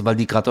 klar. Das ist, weil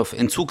die gerade auf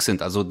Entzug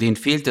sind. Also denen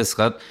fehlt es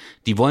gerade.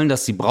 Die wollen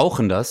das, die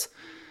brauchen das.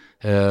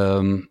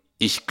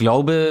 Ich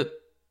glaube,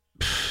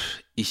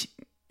 ich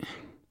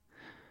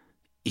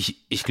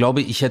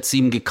glaube, ich hätte es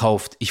ihm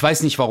gekauft. Ich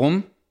weiß nicht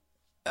warum.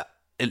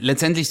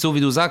 Letztendlich, so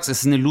wie du sagst, es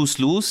ist eine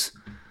Lose-Lose.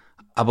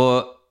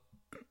 Aber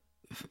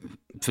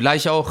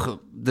vielleicht auch,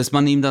 dass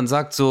man ihm dann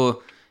sagt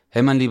so,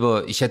 hey mein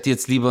Lieber, ich hätte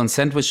jetzt lieber ein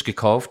Sandwich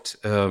gekauft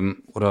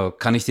oder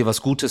kann ich dir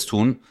was Gutes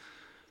tun?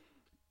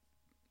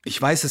 Ich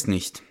weiß es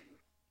nicht.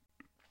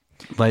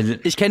 Weil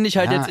ich kenne dich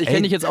halt ich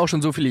kenne dich jetzt auch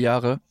schon so viele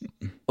Jahre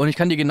und ich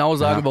kann dir genau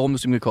sagen, warum du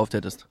es ihm gekauft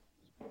hättest.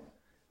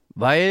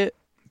 Weil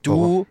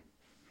du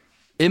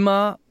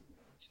immer,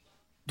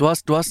 du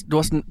hast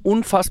einen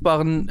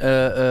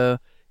unfassbaren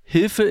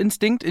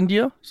Hilfeinstinkt in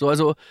dir,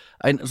 so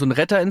ein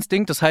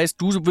Retterinstinkt. Das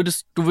heißt, du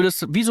würdest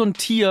wie so ein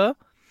Tier,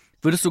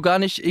 würdest du gar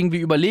nicht irgendwie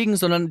überlegen,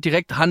 sondern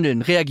direkt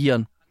handeln,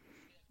 reagieren.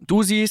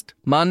 Du siehst,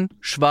 Mann,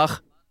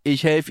 schwach,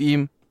 ich helfe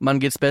ihm, Mann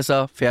geht's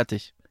besser,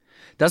 fertig.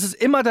 Das ist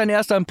immer dein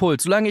erster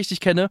Impuls, solange ich dich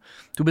kenne.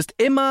 Du bist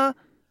immer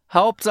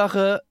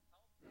Hauptsache,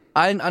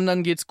 allen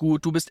anderen geht's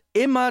gut. Du bist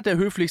immer der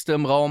Höflichste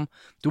im Raum.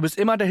 Du bist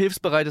immer der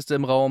Hilfsbereiteste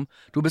im Raum.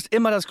 Du bist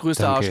immer das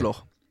größte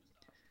Arschloch.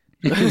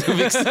 Du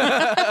wichst.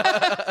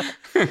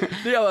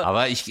 Nee,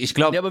 aber ich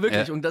glaube... Nee, aber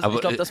wirklich. Und ich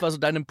glaube, das war so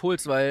dein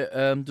Impuls,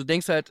 weil du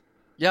denkst halt,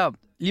 ja,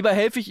 lieber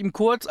helfe ich ihm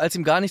kurz, als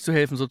ihm gar nicht zu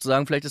helfen,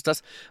 sozusagen. Vielleicht ist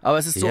das, aber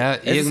es ist so,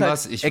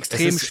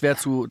 extrem schwer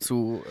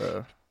zu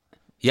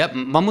Ja,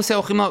 man muss ja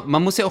auch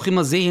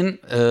immer sehen,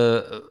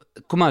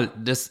 guck mal,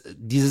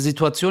 diese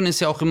Situation ist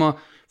ja auch immer,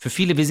 für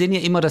viele, wir sehen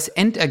ja immer das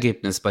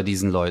Endergebnis bei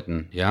diesen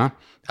Leuten, ja.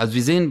 Also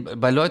wir sehen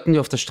bei Leuten, die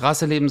auf der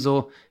Straße leben,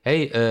 so,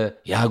 hey,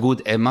 ja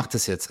gut, er macht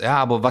das jetzt. Ja,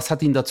 aber was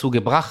hat ihn dazu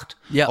gebracht?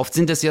 Ja. Oft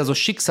sind es ja so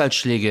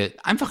Schicksalsschläge.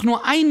 Einfach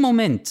nur ein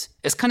Moment.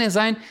 Es kann ja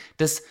sein,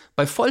 dass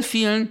bei voll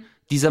vielen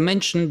dieser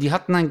Menschen, die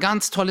hatten ein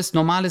ganz tolles,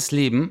 normales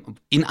Leben,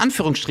 in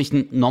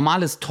Anführungsstrichen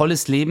normales,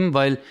 tolles Leben,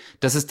 weil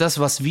das ist das,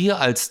 was wir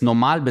als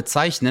normal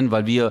bezeichnen,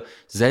 weil wir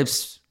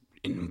selbst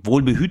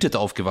wohlbehütet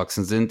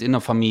aufgewachsen sind, in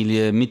der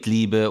Familie, mit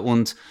Liebe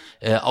und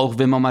auch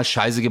wenn man mal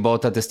Scheiße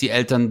gebaut hat, dass die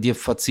Eltern dir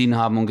verziehen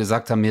haben und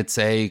gesagt haben, jetzt,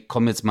 ey,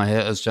 komm jetzt mal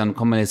her, Özcan,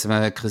 komm mal jetzt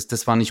mal her, Chris,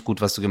 das war nicht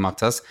gut, was du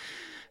gemacht hast.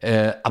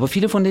 Aber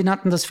viele von denen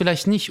hatten das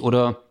vielleicht nicht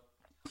oder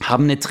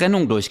haben eine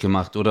Trennung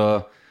durchgemacht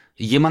oder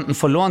jemanden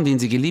verloren, den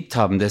sie geliebt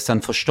haben, der ist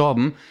dann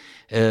verstorben.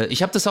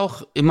 Ich habe das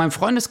auch in meinem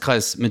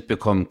Freundeskreis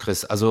mitbekommen,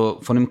 Chris. Also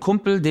von einem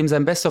Kumpel, dem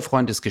sein bester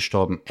Freund ist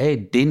gestorben.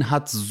 Ey, den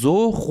hat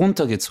so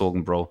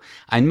runtergezogen, Bro.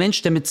 Ein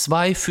Mensch, der mit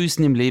 2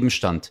 Füßen im Leben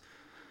stand,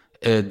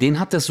 den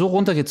hat das so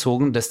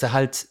runtergezogen, dass der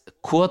halt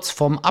kurz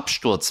vorm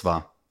Absturz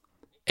war.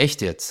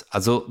 Echt jetzt.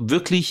 Also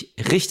wirklich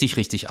richtig,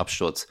 richtig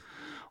Absturz.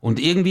 Und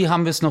irgendwie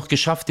haben wir es noch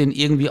geschafft, den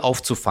irgendwie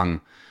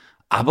aufzufangen.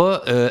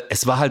 Aber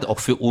es war halt auch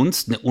für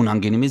uns eine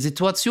unangenehme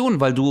Situation,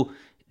 weil du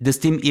das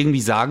dem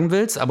irgendwie sagen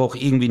willst, aber auch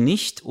irgendwie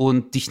nicht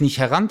und dich nicht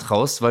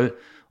herantraust, weil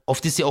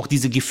oft ist ja auch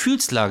diese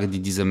Gefühlslage,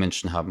 die diese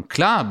Menschen haben.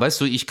 Klar, weißt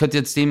du, ich könnte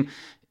jetzt dem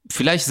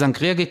vielleicht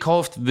Sangria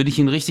gekauft, würde ich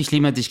ihn richtig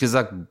lieben, hätte ich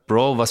gesagt,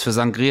 Bro, was für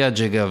Sangria,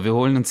 Jigger, wir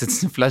holen uns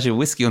jetzt eine Flasche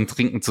Whisky und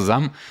trinken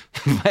zusammen,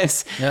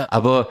 weißt? Ja.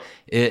 Aber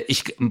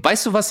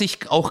weißt du, was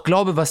ich auch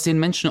glaube, was den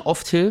Menschen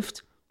oft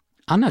hilft?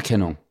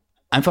 Anerkennung.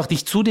 Einfach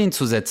dich zu denen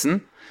zu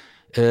setzen.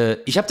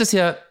 Ich habe das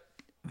ja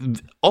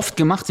oft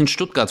gemacht in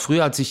Stuttgart.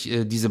 Früher, als ich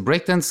diese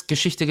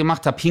Breakdance-Geschichte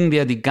gemacht habe, hingen wir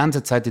ja die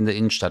ganze Zeit in der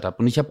Innenstadt ab.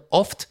 Und ich habe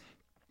oft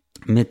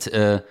mit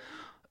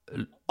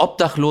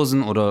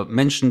Obdachlosen oder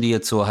Menschen, die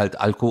jetzt so halt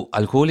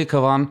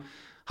Alkoholiker waren,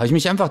 habe ich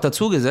mich einfach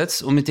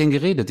dazugesetzt und mit denen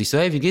geredet. Ich so,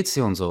 hey, wie geht's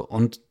dir und so.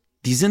 Und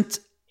die sind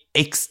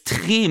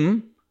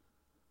extrem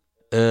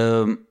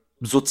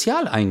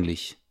sozial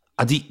eigentlich.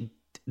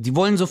 Die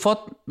wollen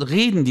sofort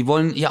reden, die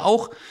wollen ja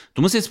auch,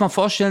 du musst dir jetzt mal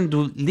vorstellen,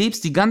 du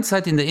lebst die ganze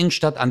Zeit in der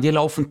Innenstadt, an dir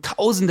laufen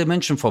tausende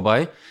Menschen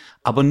vorbei,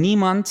 aber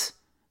niemand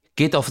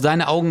geht auf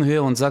deine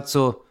Augenhöhe und sagt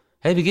so,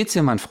 hey, wie geht's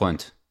dir, mein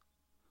Freund?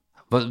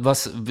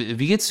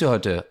 Wie geht's dir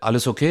heute?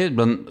 Alles okay?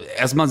 Dann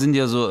erstmal sind die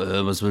ja so,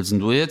 was willst denn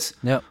du jetzt?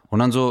 Ja. Und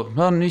dann so,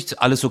 ja, nichts,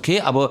 alles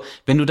okay, aber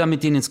wenn du dann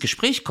mit denen ins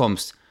Gespräch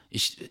kommst,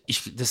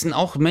 das sind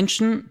auch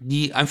Menschen,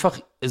 die einfach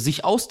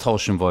sich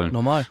austauschen wollen.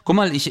 Normal. Guck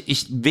mal,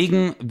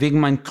 wegen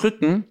meinen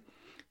Krücken,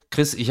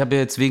 Chris, ich habe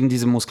ja jetzt wegen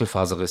diesem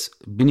Muskelfaserriss,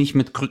 bin ich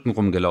mit Krücken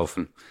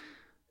rumgelaufen.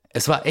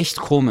 Es war echt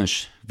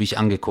komisch, wie ich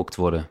angeguckt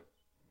wurde.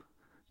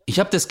 Ich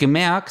habe das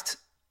gemerkt,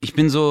 ich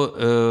bin so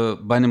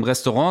bei einem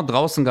Restaurant,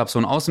 draußen gab es so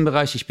einen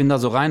Außenbereich, ich bin da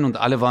so rein und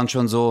alle waren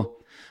schon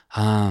so,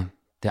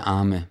 der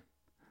Arme.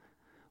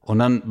 Und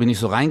dann bin ich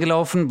so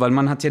reingelaufen, weil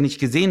man hat ja nicht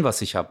gesehen,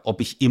 was ich habe.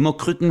 Ob ich immer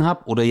Krücken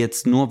habe oder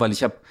jetzt nur, weil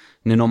ich habe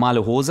eine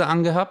normale Hose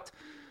angehabt.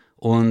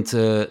 Und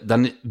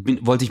dann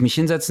wollte ich mich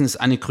hinsetzen, ist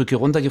eine Krücke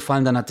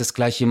runtergefallen, dann hat das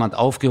gleich jemand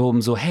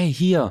aufgehoben, so, hey,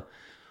 hier.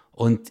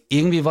 Und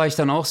irgendwie war ich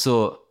dann auch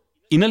so,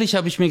 innerlich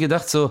habe ich mir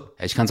gedacht so,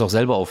 hey, ich kann es auch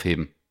selber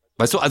aufheben.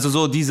 Weißt du, also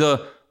so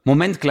dieser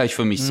Moment gleich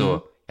für mich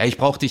so, hey, ich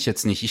brauche dich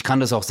jetzt nicht, ich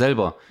kann das auch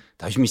selber.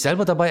 Da habe ich mich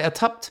selber dabei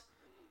ertappt,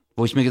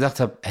 wo ich mir gedacht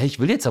habe, hey, ich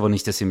will jetzt aber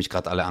nicht, dass ihr mich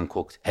gerade alle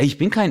anguckt. Hey, ich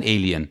bin kein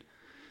Alien.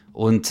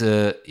 Und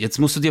jetzt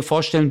musst du dir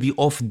vorstellen, wie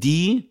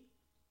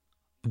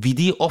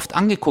die oft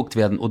angeguckt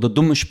werden oder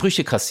dumme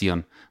Sprüche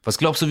kassieren. Was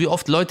glaubst du, wie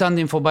oft Leute an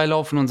denen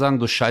vorbeilaufen und sagen,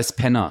 du scheiß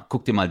Penner,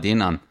 guck dir mal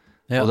den an.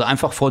 Ja. Oder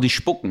einfach vor dich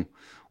spucken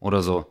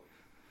oder so.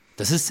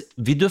 Das ist,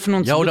 wir dürfen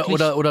uns Ja,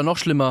 wirklich... oder noch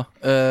schlimmer,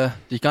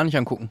 dich gar nicht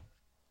angucken.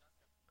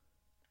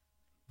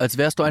 Als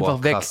wärst du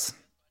einfach weg. Krass.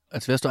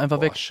 Als wärst du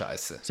einfach weg.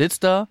 Scheiße.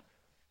 Sitzt da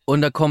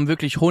und da kommen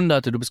wirklich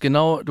Hunderte. Du bist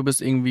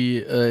irgendwie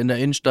in der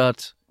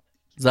Innenstadt,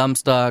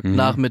 Samstag,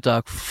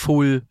 Nachmittag,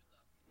 full.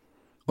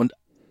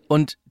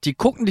 Und die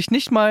gucken dich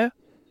nicht mal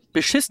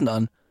beschissen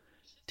an.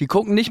 Die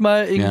gucken nicht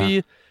mal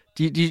irgendwie,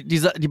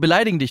 die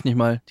beleidigen dich nicht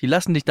mal. Die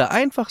lassen dich da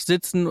einfach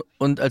sitzen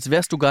und als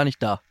wärst du gar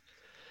nicht da.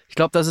 Ich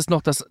glaube, das ist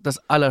noch das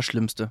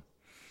Allerschlimmste.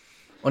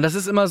 Und das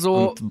ist immer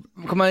so,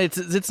 guck mal, jetzt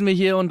sitzen wir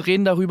hier und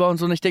reden darüber und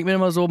so und ich denke mir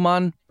immer so,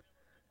 Mann,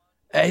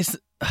 ey,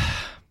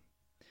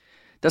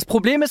 das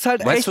Problem ist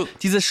halt echt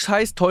dieses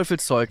scheiß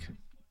Teufelszeug.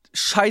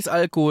 Scheiß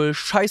Alkohol,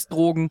 scheiß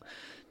Drogen,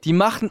 die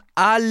machen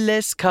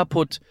alles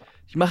kaputt.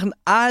 Die machen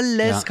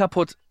alles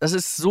kaputt. Das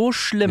ist so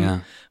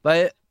schlimm,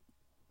 weil,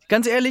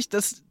 ganz ehrlich, du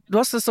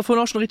hast das davon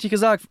auch schon richtig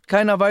gesagt,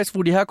 keiner weiß,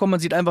 wo die herkommen, man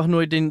sieht einfach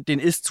nur den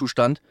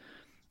Ist-Zustand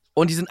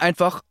und die sind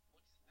einfach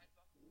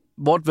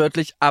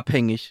wortwörtlich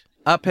abhängig.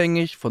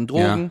 Abhängig von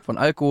Drogen, von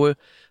Alkohol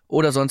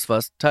oder sonst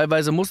was.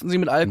 Teilweise mussten sie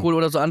mit Alkohol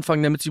oder so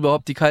anfangen, damit sie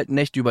überhaupt die kalten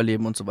Nächte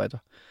überleben und so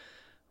weiter.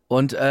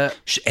 Und,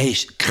 ey,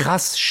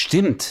 krass,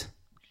 stimmt.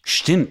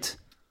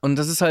 Und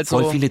das ist halt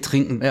voll so. Voll viele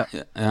trinken.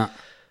 Ja.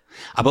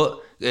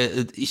 Aber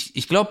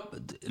ich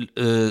glaube,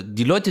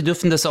 die Leute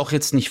dürfen das auch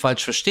jetzt nicht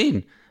falsch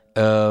verstehen.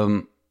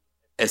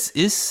 Es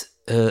ist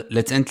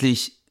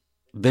letztendlich,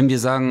 wenn wir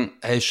sagen,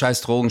 hey,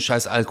 scheiß Drogen,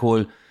 scheiß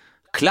Alkohol,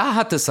 klar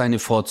hat es seine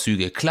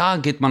Vorzüge. Klar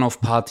geht man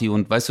auf Party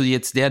und weißt du,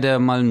 jetzt der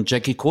mal einen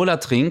Jackie Cola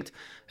trinkt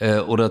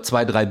oder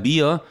 2, 3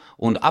 Bier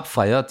und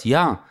abfeiert,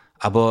 ja,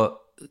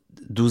 aber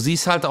du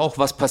siehst halt auch,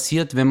 was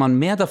passiert, wenn man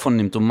mehr davon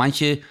nimmt und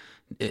manche,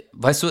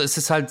 weißt du, es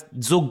ist halt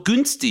so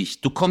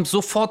günstig, du kommst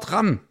sofort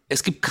ran.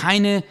 Es gibt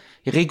keine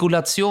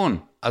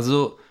Regulation.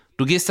 Also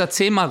Du gehst da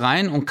 10-mal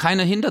rein und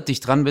keiner hindert dich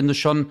dran, wenn du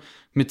schon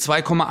mit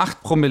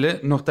 2,8 Promille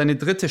noch deine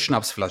dritte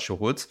Schnapsflasche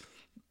holst.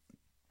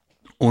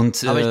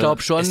 Und, aber ich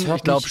glaube schon,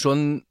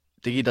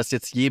 Diggi, dass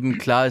jetzt jedem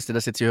klar ist, der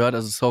das jetzt hier hört,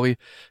 also sorry,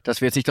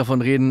 dass wir jetzt nicht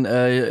davon reden,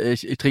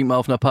 ich trinke mal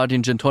auf einer Party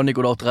einen Gin Tonic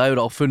oder auch 3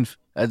 oder auch 5.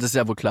 Also das ist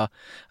ja wohl klar.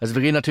 Also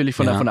wir reden natürlich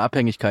von der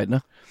Abhängigkeit,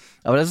 ne?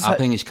 Aber das ist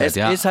Abhängigkeit,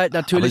 halt, es ist halt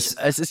natürlich,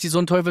 es ist so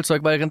ein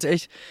Teufelzeug, weil ganz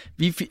ehrlich,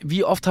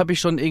 wie oft habe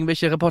ich schon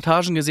irgendwelche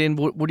Reportagen gesehen,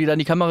 wo die da in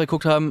die Kamera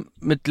geguckt haben,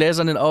 mit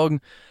Gläsern in den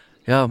Augen.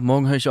 Ja,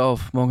 morgen höre ich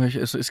auf,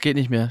 es geht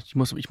nicht mehr. Ich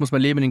muss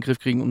mein Leben in den Griff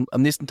kriegen. Und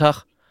am nächsten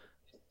Tag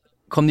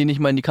kommen die nicht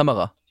mal in die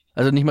Kamera.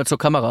 Also nicht mal zur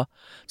Kamera,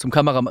 zum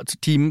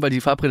Kamerateam, weil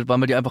die verabredet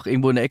waren, weil die einfach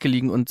irgendwo in der Ecke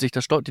liegen und sich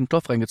den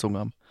Stoff reingezogen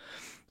haben.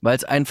 Weil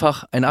es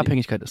einfach eine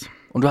Abhängigkeit ist.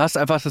 Und du hast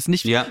einfach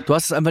du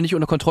hast es einfach nicht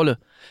unter Kontrolle.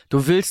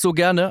 Du willst so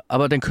gerne,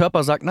 aber dein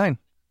Körper sagt nein.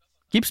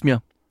 Gib's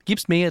mir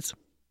jetzt.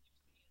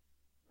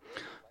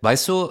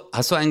 Weißt du,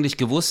 hast du eigentlich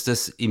gewusst,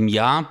 dass im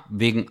Jahr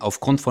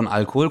aufgrund von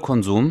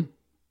Alkoholkonsum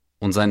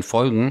und seinen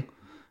Folgen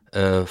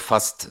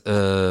fast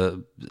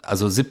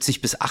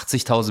 70.000 bis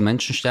 80.000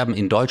 Menschen sterben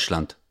in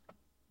Deutschland?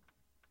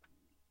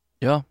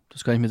 Ja,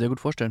 das kann ich mir sehr gut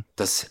vorstellen.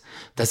 Das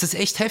ist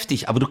echt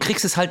heftig, aber du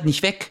kriegst es halt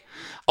nicht weg.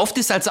 Oft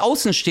ist als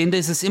Außenstehender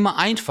ist es immer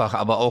einfach,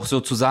 aber auch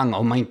so zu sagen,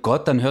 oh mein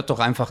Gott, dann hört doch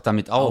einfach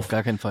damit auf. Auf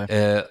gar keinen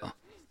Fall.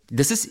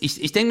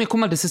 Ich denke mir,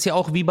 guck mal, das ist ja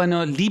auch wie bei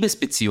einer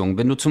Liebesbeziehung.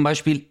 Wenn du zum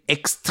Beispiel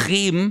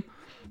extrem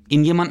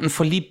in jemanden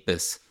verliebt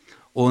bist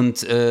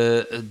und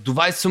du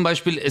weißt zum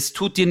Beispiel, es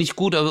tut dir nicht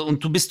gut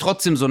und du bist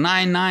trotzdem so,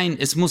 nein,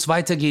 es muss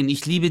weitergehen,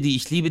 ich liebe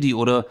die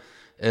oder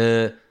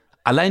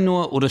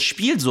oder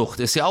Spielsucht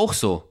ist ja auch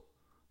so.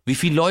 Wie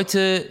viele Leute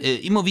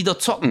immer wieder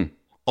zocken,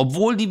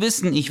 obwohl die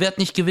wissen, ich werde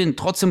nicht gewinnen,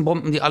 trotzdem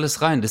bomben die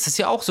alles rein. Das ist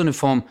ja auch so eine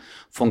Form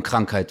von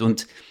Krankheit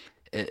und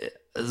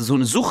so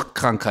eine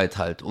Suchtkrankheit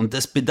halt. Und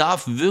das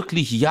bedarf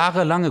wirklich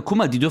jahrelange, guck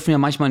mal, die dürfen ja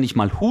manchmal nicht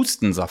mal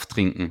Hustensaft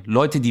trinken.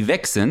 Leute, die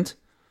weg sind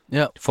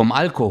vom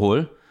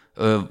Alkohol,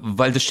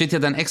 weil das steht ja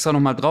dann extra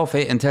nochmal drauf,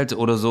 hey, enthält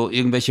oder so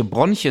irgendwelche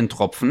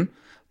Bronchentropfen,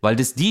 weil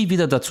das die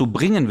wieder dazu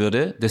bringen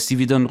würde, dass die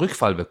wieder einen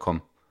Rückfall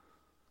bekommen.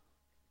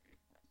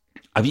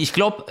 Aber ich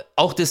glaube,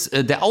 auch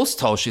der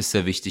Austausch ist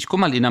sehr wichtig. Guck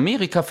mal, in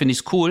Amerika finde ich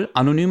es cool,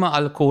 anonyme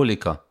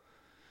Alkoholiker.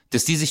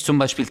 Dass die sich zum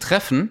Beispiel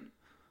treffen,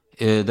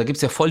 da gibt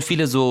es ja voll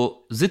viele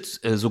so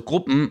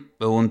Gruppen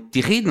und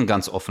die reden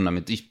ganz offen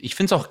damit. Ich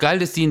finde es auch geil,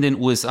 dass die in den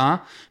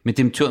USA mit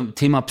dem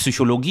Thema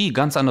Psychologie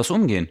ganz anders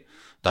umgehen.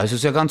 Da ist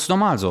es ja ganz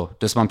normal so,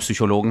 dass man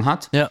Psychologen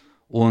hat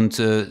und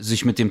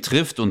sich mit dem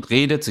trifft und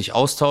redet, sich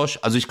austauscht.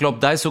 Also ich glaube,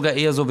 da ist sogar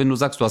eher so, wenn du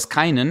sagst, du hast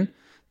keinen,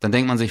 dann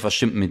denkt man sich, was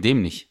stimmt mit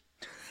dem nicht?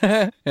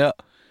 Ja.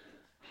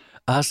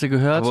 Hast du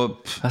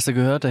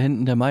gehört, da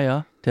hinten der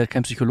Meier, der hat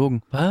keinen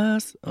Psychologen.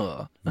 Was?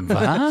 Oh.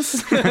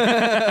 Was?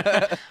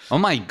 Oh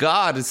mein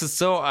Gott, das ist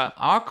so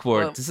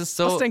awkward. Das ist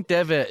so. Was denkt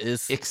der, wer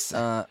ist?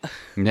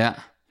 Ja.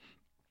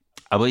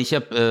 Aber ich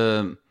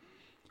habe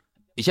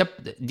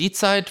die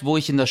Zeit, wo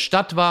ich in der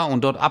Stadt war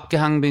und dort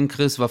abgehangen bin,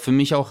 Chris, war für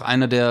mich auch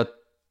eine der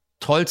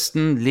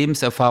tollsten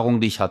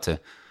Lebenserfahrungen, die ich hatte.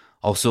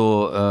 Auch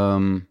so,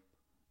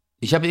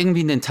 ich habe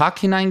irgendwie in den Tag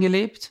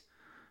hineingelebt.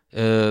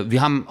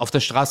 Wir haben auf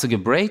der Straße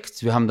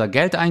gebreakt, wir haben da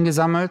Geld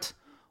eingesammelt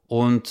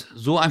und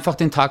so einfach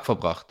den Tag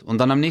verbracht. Und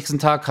dann am nächsten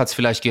Tag hat es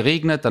vielleicht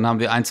geregnet, dann haben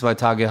wir 1-2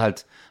 Tage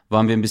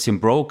waren wir ein bisschen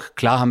broke.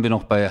 Klar habe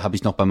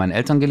ich noch bei meinen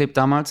Eltern gelebt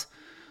damals,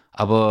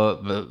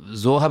 aber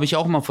so habe ich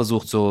auch mal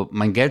versucht, so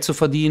mein Geld zu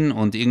verdienen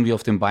und irgendwie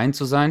auf den Beinen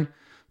zu sein,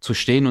 zu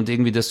stehen und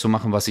irgendwie das zu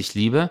machen, was ich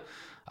liebe.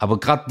 Aber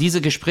gerade diese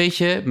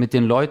Gespräche mit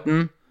den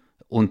Leuten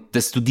und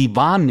dass du die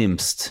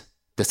wahrnimmst,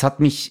 das hat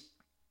mich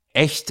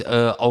echt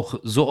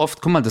auch so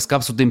oft, guck mal, das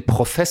gab so den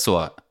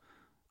Professor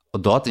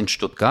dort in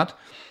Stuttgart.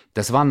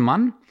 Das war ein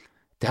Mann,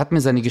 der hat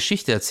mir seine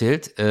Geschichte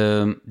erzählt.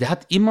 Der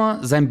hat immer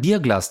sein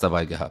Bierglas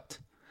dabei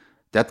gehabt.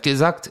 Der hat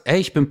gesagt, ey,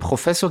 ich bin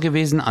Professor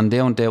gewesen an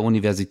der und der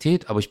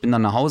Universität, aber ich bin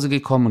dann nach Hause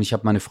gekommen und ich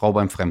habe meine Frau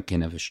beim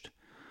Fremdgehen erwischt.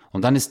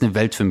 Und dann ist eine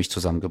Welt für mich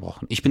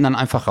zusammengebrochen. Ich bin dann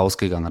einfach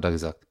rausgegangen, hat er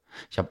gesagt.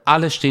 Ich habe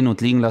alles stehen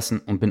und liegen lassen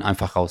und bin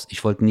einfach raus.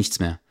 Ich wollte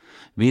nichts mehr.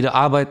 Weder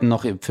arbeiten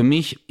noch für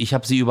mich. Ich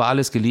habe sie über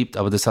alles geliebt,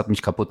 aber das hat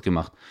mich kaputt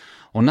gemacht.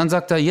 Und dann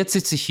sagt er, jetzt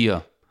sitze ich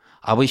hier,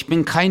 aber ich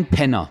bin kein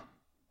Penner,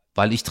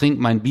 weil ich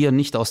trinke mein Bier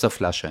nicht aus der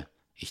Flasche.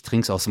 Ich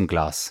trinke es aus dem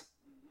Glas.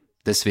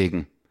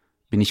 Deswegen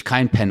bin ich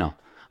kein Penner.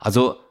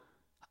 Also,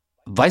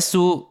 weißt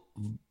du,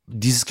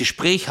 dieses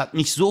Gespräch hat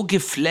mich so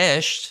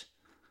geflasht,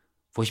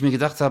 wo ich mir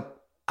gedacht habe,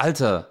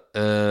 Alter,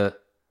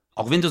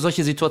 auch wenn du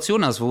solche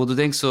Situationen hast, wo du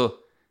denkst so,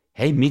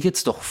 hey, mir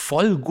geht's doch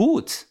voll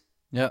gut.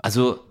 Ja.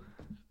 Also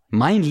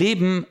mein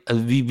Leben,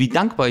 also wie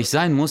dankbar ich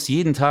sein muss,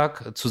 jeden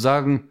Tag zu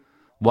sagen,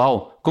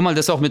 wow, guck mal,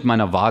 das auch mit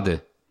meiner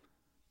Wade.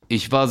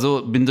 Ich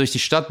bin durch die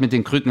Stadt mit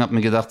den Krücken, hab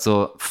mir gedacht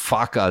so,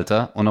 fuck,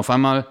 Alter. Und auf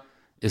einmal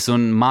ist so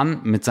ein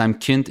Mann mit seinem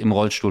Kind im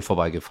Rollstuhl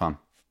vorbeigefahren.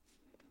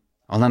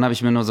 Und dann habe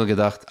ich mir nur so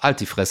gedacht,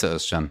 halt die Fresse,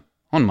 Özcan,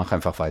 und mach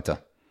einfach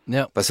weiter.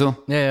 Ja. Weißt du?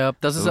 Ja,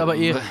 das ist aber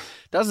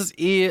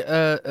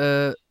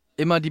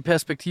immer die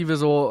Perspektive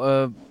so,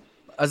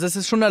 also es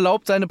ist schon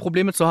erlaubt, seine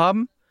Probleme zu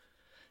haben.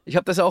 Ich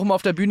habe das ja auch immer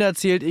auf der Bühne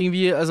erzählt,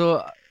 irgendwie, also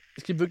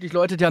Es gibt wirklich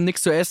Leute, die haben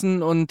nichts zu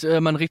essen und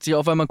man regt sich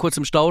auf, weil man kurz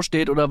im Stau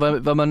steht oder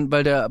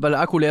weil der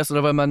Akku leer ist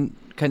oder weil man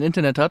kein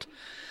Internet hat.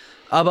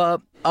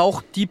 Aber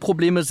auch die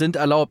Probleme sind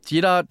erlaubt.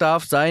 Jeder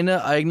darf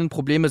seine eigenen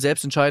Probleme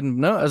selbst entscheiden.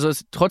 Ne? Also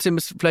trotzdem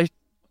ist vielleicht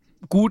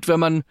gut, wenn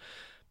man ein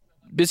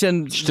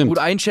bisschen gut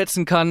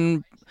einschätzen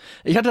kann.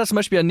 Ich hatte das zum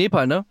Beispiel in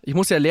Nepal, ne? Ich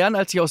muss ja lernen,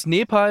 als ich aus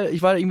Nepal,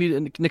 ich war irgendwie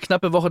eine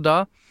knappe Woche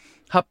da,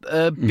 hab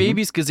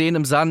Babys gesehen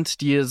im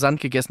Sand, die Sand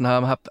gegessen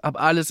haben, hab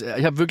alles,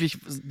 ich habe wirklich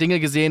Dinge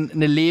gesehen,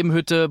 eine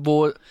Lehmhütte,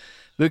 wo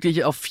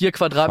wirklich auf 4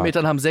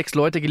 Quadratmetern haben 6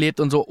 Leute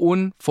gelebt und so,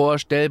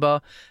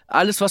 unvorstellbar.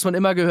 Alles, was man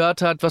immer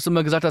gehört hat, was du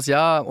immer gesagt hast,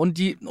 ja, und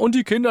die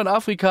Kinder in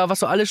Afrika, was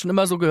du alles schon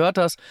immer so gehört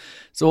hast,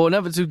 so,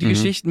 ne, die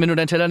Geschichten, wenn du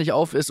deinen Teller nicht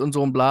auf isst und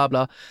so und bla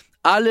bla.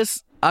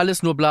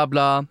 Alles nur bla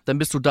bla, dann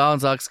bist du da und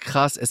sagst,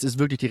 krass, es ist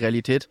wirklich die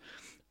Realität.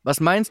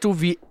 Was meinst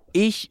du, wie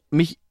ich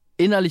mich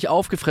innerlich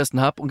aufgefressen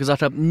habe und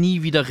gesagt habe,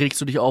 nie wieder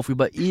regst du dich auf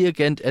über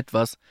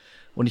irgendetwas.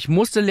 Und ich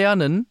musste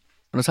lernen,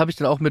 und das habe ich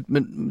dann auch mit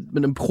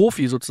einem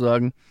Profi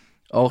sozusagen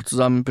auch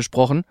zusammen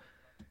besprochen,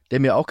 der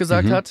mir auch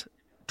gesagt hat,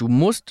 du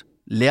musst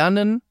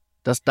lernen,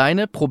 dass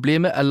deine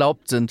Probleme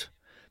erlaubt sind.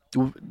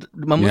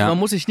 Man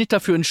muss sich nicht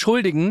dafür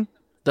entschuldigen,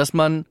 dass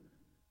man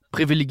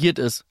privilegiert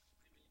ist.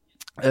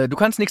 Du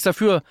kannst nichts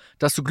dafür,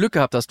 dass du Glück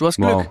gehabt hast. Du hast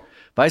Glück,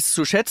 weißt es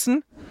zu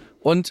schätzen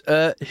und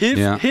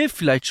hilf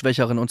vielleicht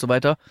Schwächeren und so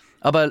weiter.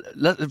 Aber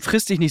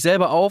friss dich nicht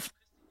selber auf,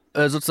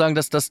 sozusagen,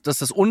 dass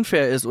das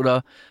unfair ist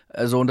oder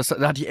so. Und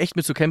da hatte ich echt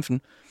mit zu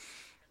kämpfen.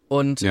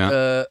 Und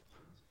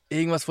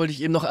irgendwas wollte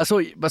ich eben noch, achso,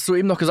 was du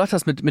eben noch gesagt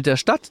hast mit der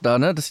Stadt da,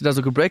 ne, dass ihr da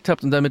so gebreakt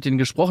habt und dann mit denen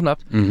gesprochen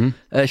habt.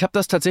 Ich habe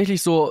das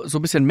tatsächlich so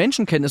ein bisschen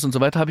Menschenkenntnis und so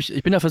weiter,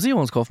 ich bin ja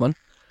Versicherungskaufmann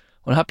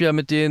und habe ja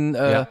mit denen,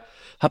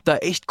 hab da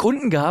echt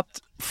Kunden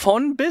gehabt,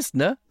 von bis,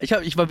 ne? Ich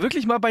war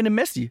wirklich mal bei einem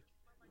Messi.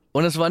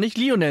 Und es war nicht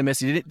Lionel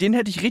Messi, den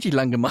hätte ich richtig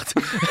lang gemacht.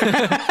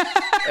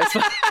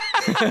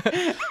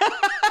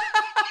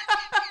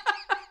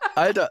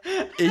 Alter,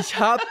 ich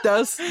hab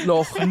das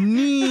noch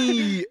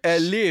nie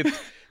erlebt.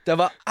 Da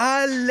war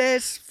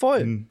alles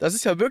voll. Das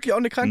ist ja wirklich auch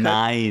eine Krankheit.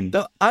 Nein. Da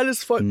war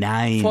alles voll.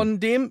 Nein.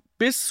 Von dem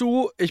bis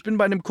zu, ich bin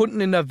bei einem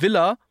Kunden in der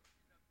Villa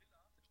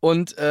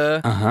und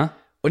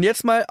und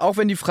jetzt mal, auch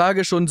wenn die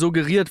Frage schon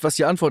suggeriert, was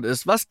die Antwort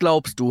ist, was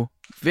glaubst du?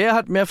 Wer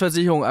hat mehr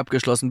Versicherungen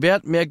abgeschlossen? Wer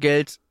hat mehr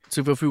Geld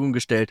zur Verfügung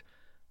gestellt?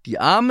 Die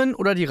Armen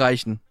oder die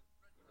Reichen?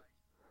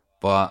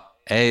 Boah,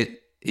 ey,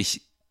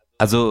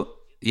 also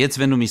jetzt,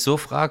 wenn du mich so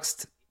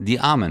fragst, die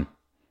Armen.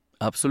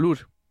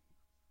 Absolut.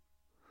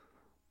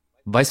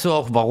 Weißt du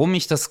auch, warum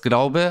ich das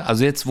glaube?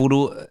 Also jetzt, wo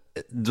du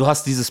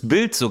hast dieses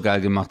Bild so geil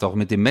gemacht, auch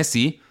mit dem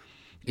Messi.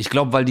 Ich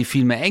glaube, weil die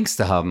viel mehr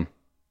Ängste haben.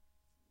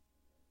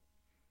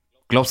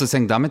 Glaubst du, es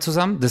hängt damit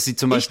zusammen? Dass sie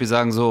zum Beispiel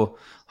sagen so,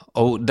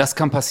 oh, das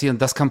kann passieren,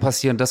 das kann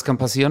passieren, das kann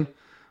passieren.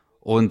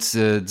 Und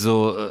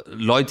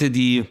Leute,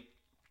 die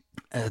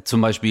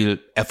zum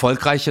Beispiel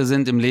erfolgreicher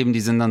sind im Leben, die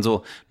sind dann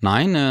so,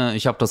 nein,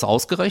 ich habe das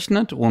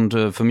ausgerechnet und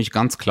für mich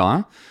ganz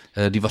klar,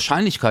 die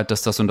Wahrscheinlichkeit,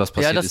 dass das und das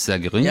passiert, ist sehr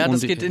gering. Ja,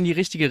 das geht in die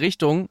richtige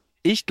Richtung.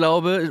 Ich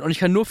glaube, und ich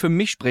kann nur für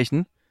mich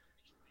sprechen,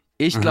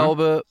 ich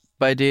glaube,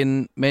 bei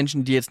den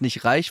Menschen, die jetzt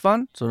nicht reich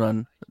waren,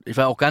 sondern ich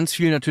war auch ganz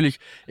viel natürlich,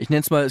 ich nenne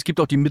es mal, es gibt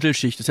auch die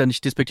Mittelschicht, das ist ja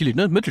nicht despektierlich,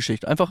 ne?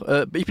 Mittelschicht,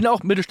 einfach, ich bin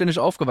auch mittelständisch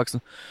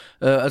aufgewachsen.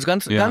 Also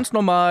ganz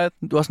normal,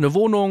 du hast eine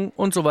Wohnung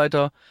und so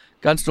weiter,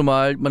 ganz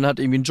normal, man hat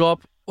irgendwie einen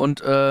Job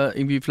und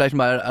irgendwie vielleicht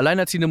mal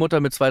alleinerziehende Mutter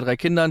mit 2, 3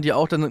 Kindern, die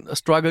auch dann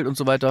struggelt und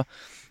so weiter.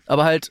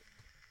 Aber halt,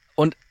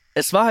 und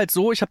es war halt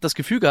so, ich habe das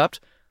Gefühl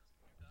gehabt,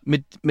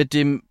 mit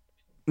den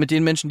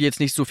Menschen, die jetzt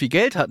nicht so viel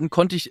Geld hatten,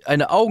 konnte ich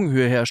eine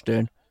Augenhöhe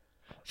herstellen.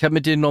 Ich habe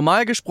mit denen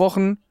normal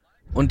gesprochen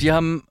und die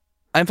haben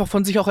einfach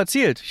von sich auch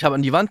erzählt. Ich habe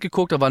an die Wand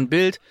geguckt, da war ein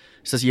Bild.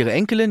 Ist das ihre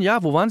Enkelin?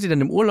 Ja, wo waren sie denn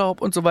im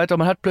Urlaub und so weiter?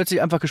 Man hat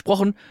plötzlich einfach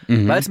gesprochen,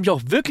 weil es mich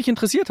auch wirklich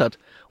interessiert hat.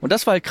 Und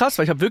das war halt krass,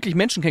 weil ich habe wirklich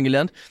Menschen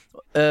kennengelernt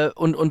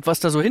und was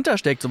da so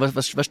hintersteckt, so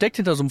was steckt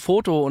hinter so einem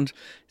Foto und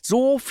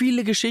so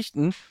viele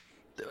Geschichten,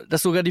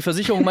 dass sogar die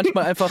Versicherung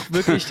manchmal einfach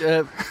wirklich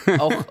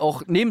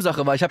auch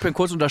Nebensache war. Ich habe ihn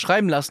kurz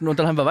unterschreiben lassen und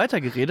dann haben wir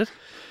weitergeredet.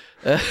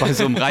 Bei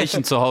so einem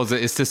Reichen zu Hause,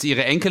 ist das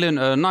ihre Enkelin?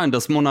 Nein,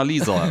 das ist Mona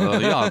Lisa.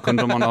 Ja,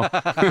 könnte man auch.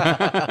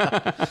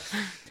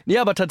 Nee,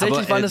 aber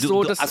tatsächlich war es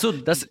so,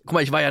 guck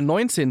mal, ich war ja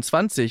 19,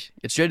 20.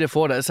 Jetzt stell dir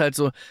vor, da ist halt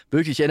so,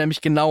 wirklich, ich erinnere mich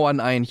genau an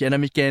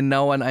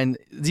einen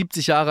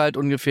 70 Jahre alt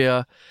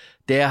ungefähr,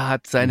 der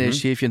hat seine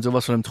Schäfchen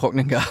sowas von im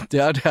Trocknen gehabt.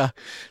 Ja,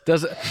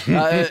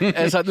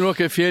 es hat nur noch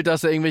gefehlt,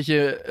 dass da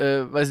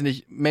irgendwelche, weiß ich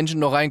nicht, Menschen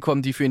noch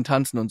reinkommen, die für ihn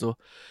tanzen und so.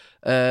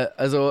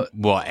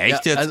 Boah,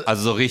 echt ja, jetzt?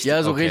 Also so richtig?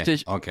 Ja, so okay.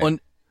 richtig. Okay.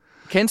 Und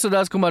kennst du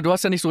das? Guck mal, du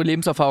hast ja nicht so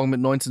Lebenserfahrung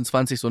mit 19,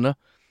 20, so, ne?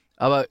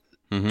 Aber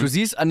du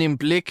siehst an dem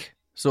Blick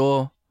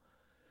so,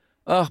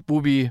 ach,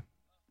 Bubi,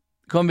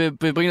 komm, wir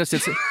bringen das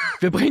jetzt,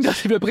 wir bringen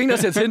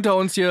das jetzt hinter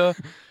uns hier.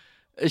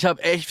 Ich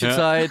habe echt viel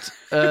Zeit.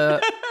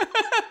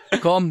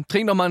 Komm,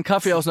 trink noch mal einen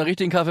Kaffee aus einer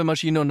richtigen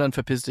Kaffeemaschine und dann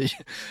verpiss dich.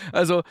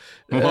 Also,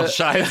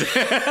 Scheiße.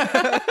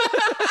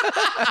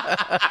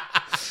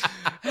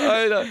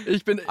 Alter,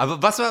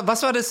 Aber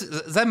was war das,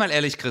 sei mal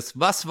ehrlich, Chris,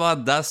 was war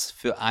das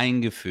für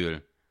ein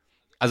Gefühl?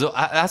 Also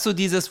hast du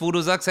dieses, wo du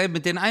sagst, hey,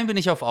 mit den einen bin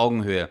ich auf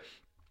Augenhöhe.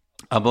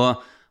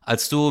 Aber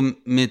als du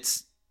mit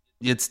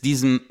jetzt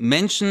diesem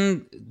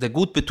Menschen, der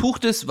gut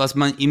betucht ist, was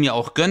man ihm ja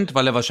auch gönnt,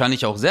 weil er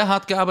wahrscheinlich auch sehr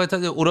hart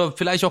gearbeitet hat, oder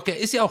vielleicht auch,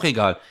 ist ja auch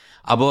egal.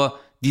 Aber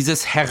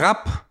dieses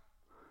Herab,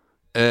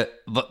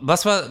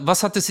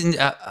 was hat es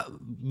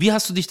wie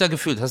hast du dich da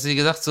gefühlt? Hast du dir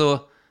gedacht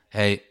so,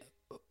 hey,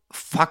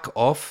 fuck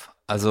off,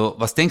 also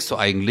was denkst du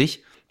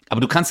eigentlich?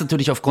 Aber du kannst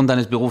natürlich aufgrund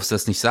deines Berufs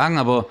das nicht sagen,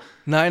 aber...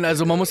 Nein,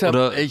 also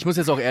ich muss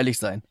jetzt auch ehrlich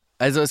sein.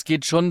 Also es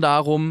geht schon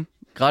darum,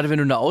 gerade wenn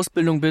du in der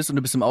Ausbildung bist und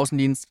du bist im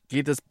Außendienst,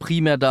 geht es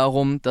primär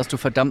darum, dass du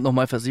verdammt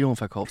nochmal Versicherung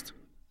verkaufst.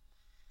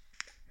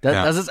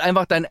 Das ist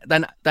einfach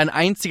dein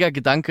einziger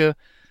Gedanke,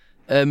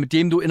 mit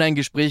dem du in ein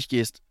Gespräch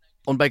gehst.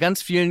 Und bei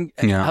ganz vielen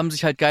haben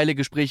sich halt geile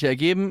Gespräche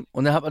ergeben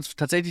und dann hat man es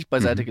tatsächlich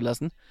beiseite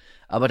gelassen.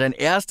 Aber dein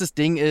erstes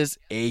Ding ist,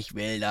 ich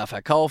will da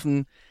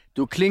verkaufen.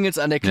 Du klingelst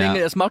an der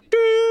Klingel, es macht ding,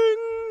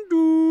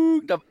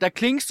 ding. Da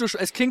klingst du,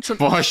 es klingt schon,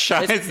 boah,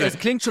 Scheiße. Es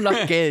klingt schon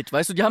nach Geld,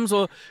 weißt du, die haben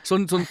so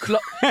ein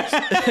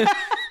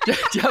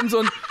die haben so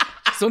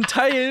ein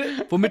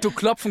Teil, womit du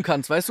klopfen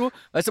kannst, weißt du?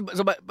 Weißt du,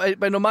 so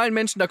bei normalen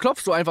Menschen, da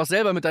klopfst du einfach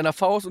selber mit deiner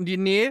Faust und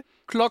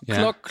klock,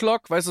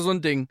 weißt du, so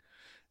ein Ding.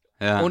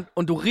 Ja.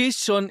 Und du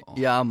riechst schon,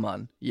 ja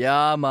Mann.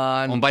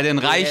 Und bei den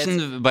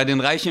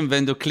Reichen,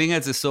 wenn du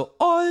klingelst, ist so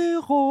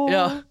Euro.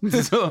 Ja.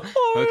 So,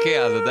 okay,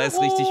 also da ist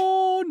richtig.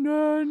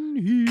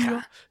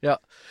 Hier. Ja.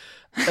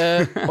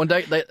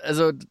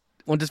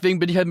 Und deswegen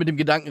bin ich halt mit dem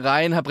Gedanken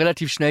rein, habe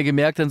relativ schnell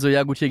gemerkt, dann so,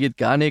 ja gut, hier geht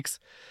gar nichts.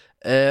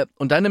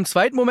 Und dann im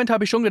zweiten Moment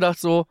habe ich schon gedacht,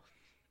 so,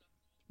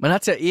 man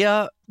hat es ja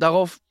eher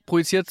darauf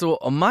projiziert, so,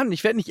 oh Mann,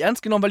 ich werde nicht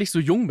ernst genommen, weil ich so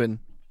jung bin.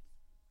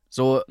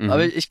 So,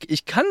 aber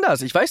ich kann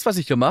das, ich weiß, was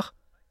ich hier mache.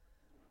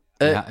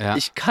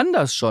 Ich kann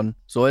das schon.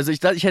 So, also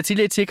ich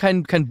erzähle jetzt hier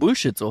kein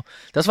Bullshit so.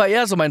 Das war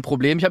eher so mein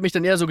Problem. Ich habe mich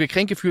dann eher so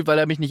gekränkt gefühlt, weil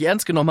er mich nicht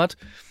ernst genommen hat.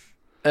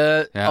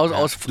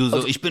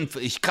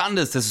 Ich kann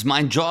das ist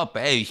mein Job,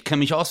 ey, ich kenne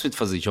mich aus mit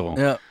Versicherung.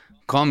 Ja.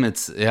 Komm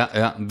jetzt,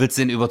 willst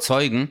du den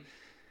überzeugen?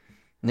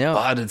 Ja.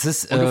 Boah, das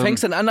ist, und du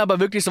fängst dann an, aber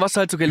wirklich so, was du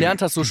halt so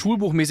gelernt hast, so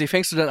schulbuchmäßig,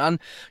 fängst du dann an,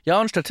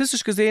 ja, und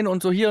statistisch gesehen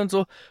und so hier und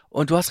so.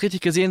 Und du hast richtig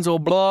gesehen, so,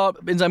 blah,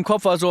 in seinem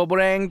Kopf war so,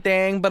 brang,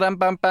 dang, badam,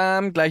 bam,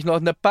 bam, gleich noch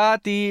eine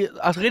Party.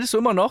 Ach, redest du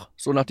immer noch?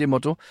 So nach dem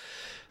Motto.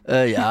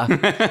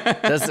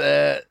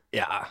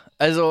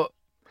 Also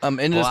am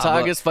Ende des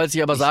Tages, was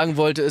ich aber sagen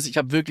wollte, ist, ich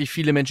habe wirklich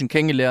viele Menschen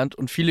kennengelernt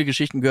und viele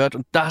Geschichten gehört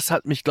und das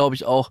hat mich, glaube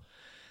ich, auch,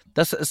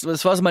 das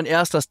war so mein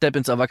erster Step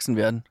ins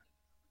Erwachsenwerden.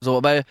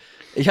 So, weil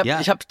ich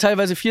hab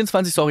teilweise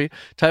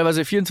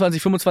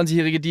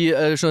 25-Jährige, die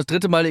schon das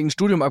 3. Mal ein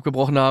Studium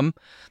abgebrochen haben,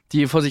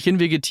 die vor sich hin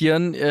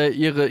vegetieren,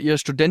 ihr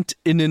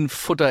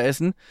StudentInnen-Futter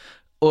essen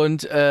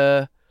und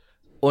nur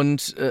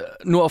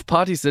auf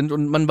Partys sind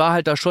und man war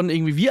halt da schon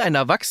irgendwie wie ein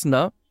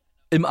Erwachsener.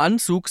 Im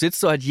Anzug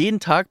sitzt du halt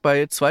jeden Tag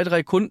bei 2,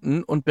 3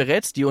 Kunden und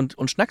berätst die und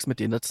schnackst mit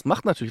denen. Das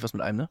macht natürlich was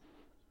mit einem, ne?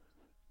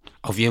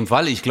 Auf jeden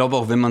Fall. Ich glaube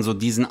auch, wenn man so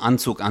diesen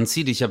Anzug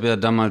anzieht, ich habe ja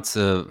damals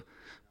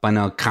bei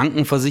einer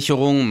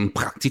Krankenversicherung ein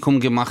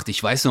Praktikum gemacht.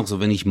 Ich weiß noch so,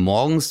 wenn ich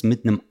morgens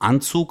mit einem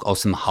Anzug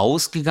aus dem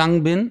Haus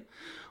gegangen bin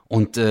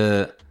und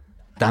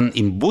dann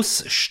im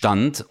Bus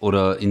stand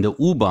oder in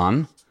der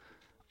U-Bahn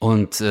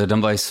und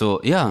dann war ich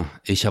so, ja,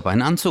 ich habe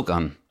einen Anzug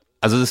an.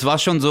 Also das war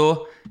schon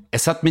so,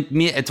 es hat mit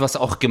mir etwas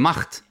auch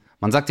gemacht.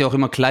 Man sagt ja auch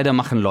immer, Kleider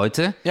machen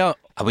Leute. Ja.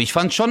 Aber ich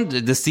fand schon,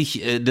 dass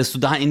du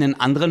da in einen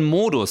anderen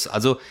Modus,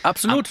 also...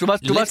 Absolut, du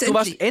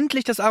warst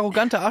endlich das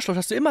arrogante Arschloch,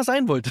 das du immer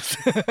sein wolltest.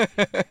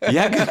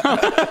 Ja, genau.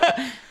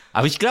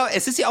 Aber ich glaube,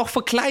 es ist ja auch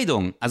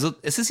Verkleidung. Also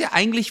es ist ja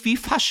eigentlich wie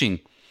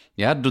Fasching.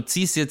 Ja, du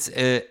ziehst jetzt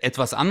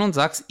etwas an und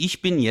sagst,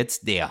 ich bin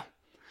jetzt der.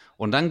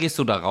 Und dann gehst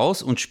du da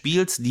raus und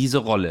spielst diese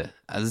Rolle.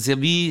 Also es ist ja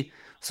wie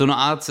so eine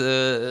Art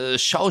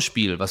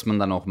Schauspiel, was man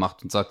dann auch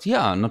macht und sagt,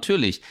 ja,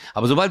 natürlich.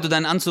 Aber sobald du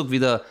deinen Anzug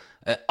wieder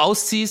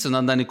ausziehst und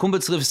dann deine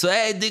Kumpels triffst, so,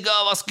 hey, Digga,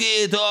 was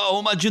geht?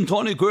 Hol mal Gin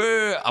Tonic,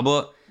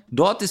 aber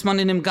dort ist man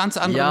in einem ganz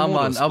anderen Modus.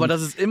 Ja, Mann, aber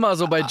das ist immer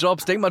so bei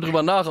Jobs. Denk mal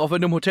drüber nach, auch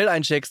wenn du im Hotel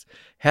eincheckst.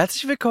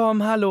 Herzlich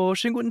willkommen, hallo,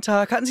 schönen guten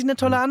Tag. Hatten Sie eine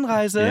tolle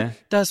Anreise? Yeah.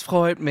 Das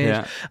freut mich.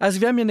 Yeah.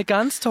 Also wir haben hier eine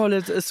ganz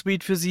tolle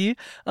Suite für Sie.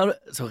 Aber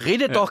so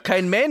redet doch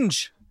kein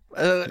Mensch.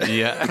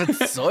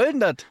 Was soll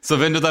denn das? So,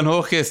 wenn du dann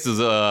hochgehst, du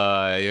so,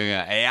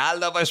 Junge, ey,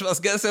 Alter, weißt du, was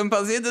gestern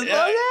passiert ist?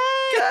 Ja,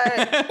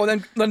 geil.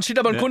 Und dann steht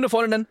aber ein Kunde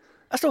vorne und dann,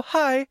 achso,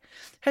 hi,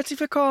 herzlich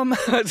willkommen.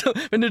 Also,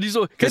 wenn du die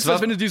so,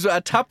 wenn du die so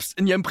ertappst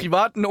in ihrem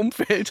privaten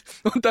Umfeld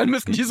und dann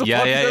müssen die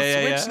sofort wieder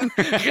switchen.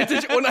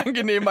 Richtig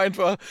unangenehm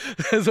einfach.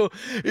 So,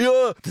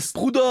 ja, das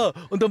Bruder.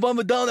 Und dann waren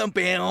wir da und dann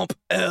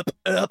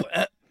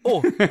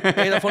oh,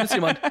 ey, da vorne ist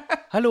jemand.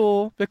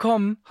 Hallo,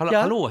 willkommen.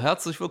 Hallo,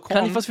 herzlich willkommen.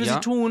 Kann ich was für Sie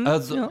tun?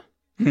 Also, ja.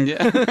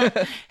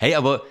 Hey,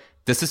 aber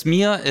das ist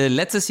mir,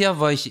 letztes Jahr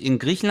war ich in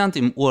Griechenland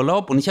im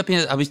Urlaub und hab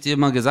ich dir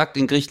mal gesagt,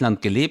 in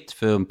Griechenland gelebt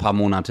für ein paar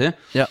Monate.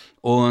 Ja.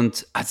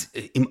 Und als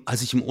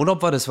ich im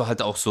Urlaub war, das war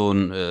halt auch so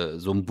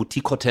ein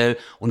Boutique-Hotel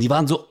und die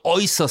waren so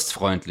äußerst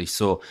freundlich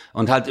so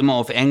und halt immer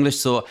auf Englisch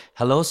so,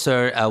 hello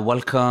sir,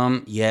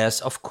 welcome,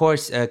 yes, of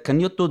course,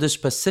 can you do the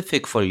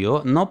specific for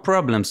you? No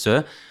problem,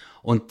 sir.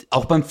 Und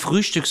auch beim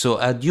Frühstück so,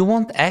 do you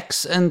want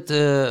eggs and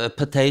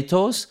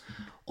potatoes?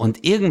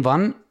 Und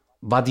irgendwann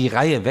war die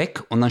Reihe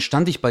weg und dann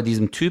stand ich bei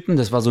diesem Typen,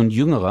 das war so ein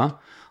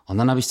Jüngerer, und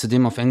dann habe ich zu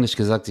dem auf Englisch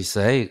gesagt, ich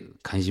so, hey,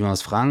 kann ich dir mal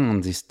was fragen?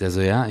 Und der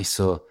so, ja. Ich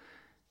so,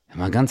 ja,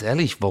 mal ganz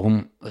ehrlich,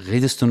 warum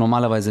redest du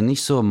normalerweise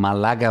nicht so,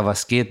 Malaga,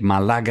 was geht,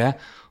 Malaga?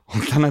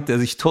 Und dann hat er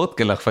sich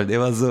totgelacht, weil der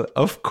war so,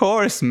 of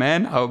course,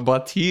 man,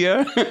 but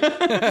here.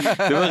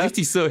 Der war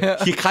richtig so,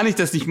 hier kann ich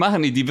das nicht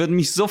machen, die würden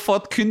mich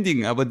sofort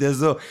kündigen. Aber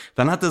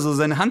dann hat er so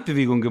seine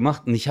Handbewegung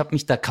gemacht und ich habe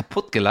mich da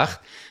kaputt gelacht,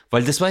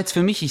 weil das war jetzt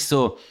für mich, ich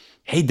so,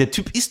 hey, der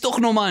Typ ist doch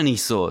normal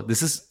nicht so.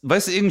 Das ist,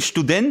 weißt du, irgendein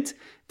Student,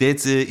 der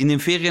jetzt in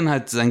den Ferien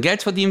halt sein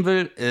Geld verdienen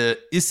will,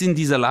 ist in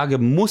dieser Lage,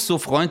 muss so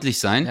freundlich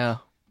sein.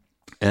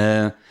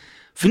 Ja.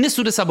 Findest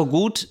du das aber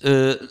gut,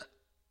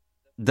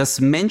 dass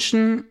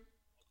Menschen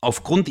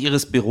aufgrund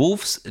ihres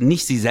Berufs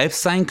nicht sie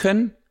selbst sein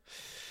können?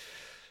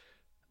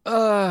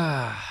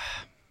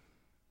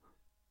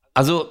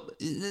 Also,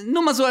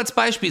 nur mal so als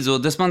Beispiel, so,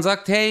 dass man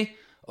sagt, hey,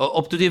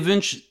 ob du dir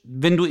wünschst,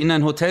 wenn du in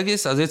ein Hotel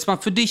gehst, also jetzt mal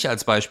für dich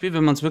als Beispiel,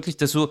 wenn man es wirklich,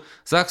 dass du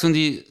sagst und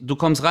du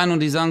kommst rein und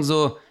die sagen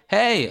so,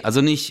 hey,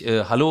 also nicht,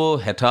 hallo,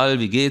 Herr Thal,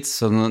 wie geht's,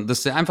 sondern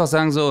dass die einfach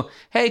sagen so,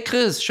 hey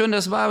Chris, schön,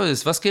 dass du da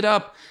bist, was geht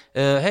ab?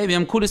 Hey, wir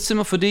haben ein cooles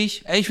Zimmer für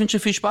dich, hey, ich wünsche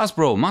dir viel Spaß,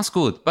 Bro, mach's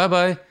gut, bye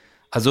bye.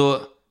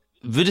 Also,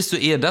 würdest du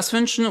eher das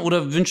wünschen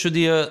oder wünschst du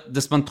dir,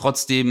 dass man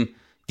trotzdem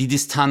die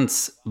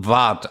Distanz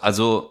wahrt?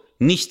 Also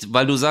nicht,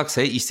 weil du sagst,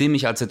 hey, ich sehe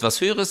mich als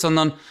etwas Höheres,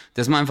 sondern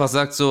dass man einfach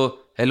sagt so,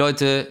 hey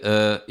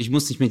Leute, ich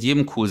muss nicht mit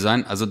jedem cool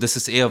sein. Also das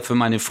ist eher für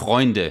meine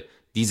Freunde,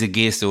 diese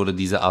Geste oder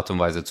diese Art und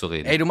Weise zu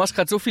reden. Ey, du machst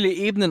gerade so viele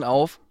Ebenen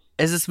auf.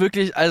 Es ist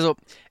wirklich, also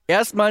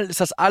erstmal ist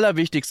das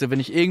Allerwichtigste,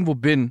 wenn ich irgendwo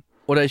bin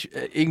oder ich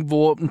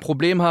irgendwo ein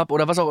Problem habe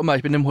oder was auch immer,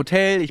 ich bin im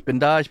Hotel, ich bin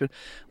da,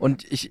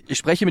 und ich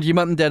spreche mit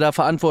jemandem, der da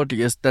verantwortlich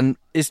ist, dann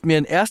ist mir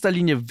in erster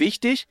Linie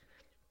wichtig,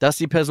 dass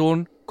die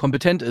Person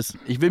kompetent ist.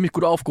 Ich will mich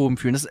gut aufgehoben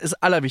fühlen, das ist das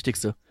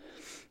Allerwichtigste.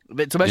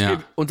 Zum Beispiel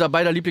unser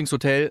beider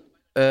Lieblingshotel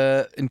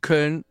in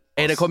Köln,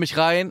 ey, da komme ich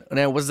rein und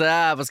dann, what's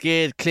up, was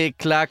geht, klick,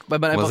 klack, weil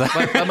man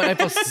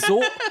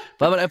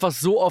einfach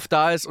so oft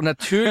da ist und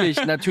natürlich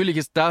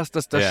ist das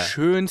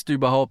Schönste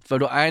überhaupt, weil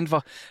du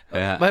einfach,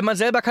 weil man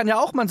selber kann ja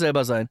auch man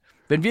selber sein.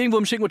 Wenn wir irgendwo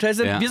im schicken Hotel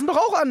sind, wir sind doch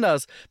auch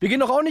anders. Wir gehen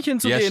doch auch nicht hin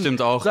zu denen. Ja, stimmt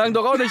auch. Sagen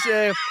doch auch nicht,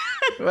 ey,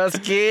 was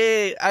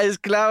geht,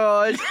 alles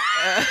klar bei euch.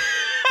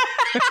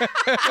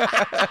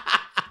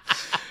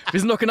 Wir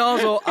sind doch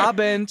genauso,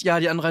 Abend, ja,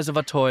 die Anreise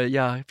war toll,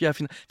 ja, wir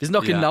sind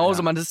doch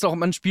genauso, man, das ist doch,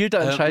 man spielt da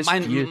ein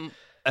Scheißspiel.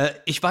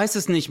 Ich weiß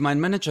es nicht, mein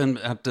Manager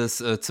hat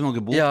das Zimmer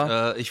gebucht,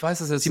 ich weiß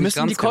es jetzt Sie nicht ganz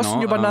genau. Sie müssen die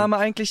Kostenübernahme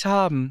eigentlich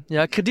haben.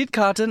 Ja,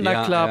 Kreditkarte,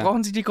 na klar,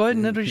 brauchen Sie die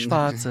goldene oder die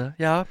schwarze?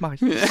 Ja, mach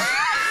ich.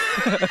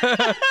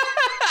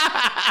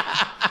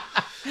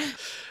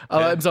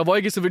 Aber im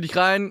Savoy gehst du wirklich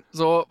rein,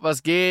 so,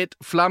 was geht,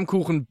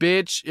 Flammkuchen,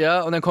 Bitch,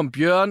 ja, und dann kommt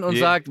Björn und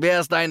sagt, wer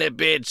ist deine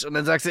Bitch? Und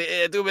dann sagst du,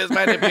 du bist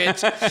meine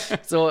Bitch.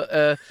 So,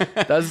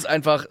 das ist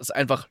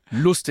einfach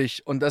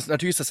lustig und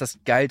natürlich ist das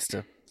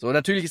Geilste. So,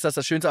 natürlich ist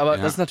das Schönste, aber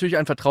das ist natürlich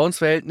ein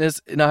Vertrauensverhältnis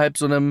innerhalb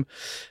so einem,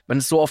 man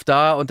ist so oft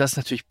da und das ist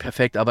natürlich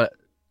perfekt, aber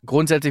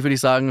grundsätzlich würde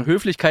ich sagen,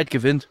 Höflichkeit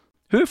gewinnt.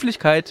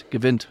 Höflichkeit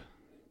gewinnt.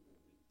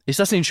 Ist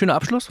das nicht ein schöner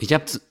Abschluss?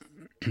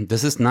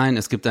 Nein,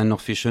 es gibt einen noch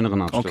viel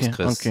schöneren Abschluss,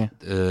 Chris. Okay.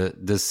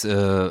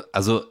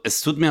 Also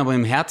es tut mir aber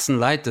im Herzen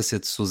leid, das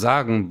jetzt zu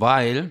sagen,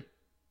 weil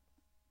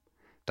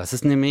das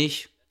ist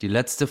nämlich die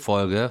letzte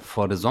Folge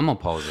vor der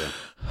Sommerpause.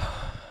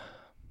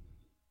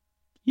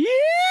 Yeah!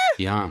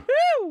 Ja.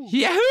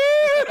 Yahoo!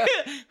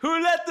 Who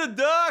let the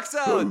dogs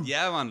out?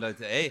 Ja, Mann,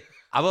 Leute, ey.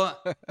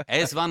 Aber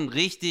es war ein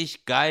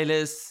richtig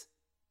geiles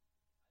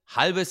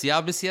halbes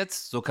Jahr bis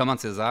jetzt, so kann man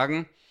es ja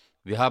sagen.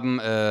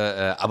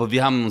 Aber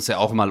wir haben uns ja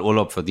auch mal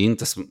Urlaub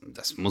verdient. Das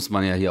muss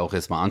man ja hier auch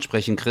jetzt mal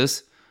ansprechen,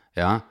 Chris.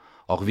 Ja,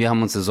 auch wir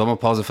haben uns eine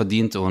Sommerpause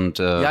verdient und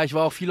ja, ich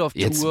war auch viel auf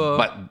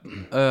Tour.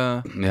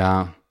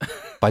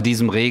 Bei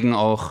diesem Regen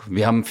auch.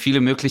 Wir haben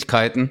viele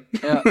Möglichkeiten.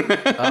 Ja,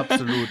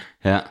 absolut.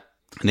 Ja,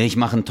 nee, ich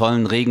mache einen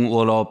tollen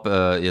Regenurlaub.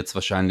 Jetzt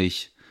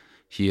wahrscheinlich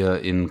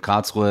hier in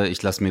Karlsruhe.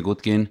 Ich lasse mir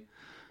gut gehen.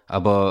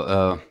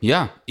 Aber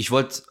ich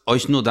wollte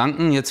euch nur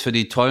danken jetzt für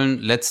die tollen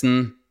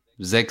letzten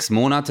 7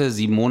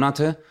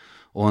 Monate.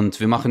 Und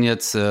wir machen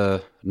jetzt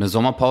eine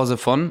Sommerpause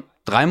von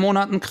 3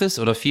 Monaten, Chris,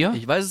 oder 4?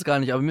 Ich weiß es gar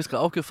nicht, aber mir ist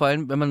gerade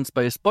aufgefallen, wenn man es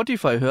bei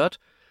Spotify hört,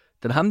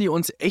 dann haben die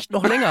uns echt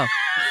noch länger.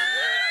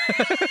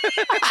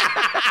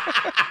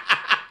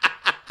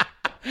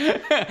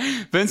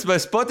 Wenn es bei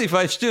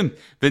Spotify stimmt,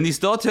 wenn die es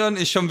dort hören,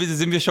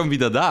 sind wir schon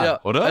wieder da,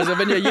 oder? Also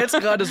wenn ihr jetzt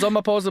gerade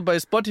Sommerpause bei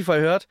Spotify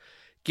hört,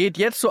 geht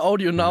jetzt zu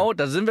Audio Now,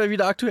 da sind wir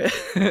wieder aktuell.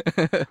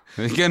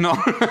 Genau.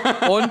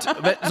 Und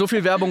so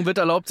viel Werbung wird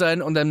erlaubt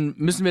sein und dann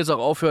müssen wir jetzt auch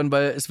aufhören,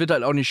 weil es wird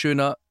halt auch nicht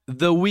schöner.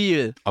 The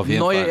Wheel, auf jeden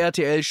neue Fall.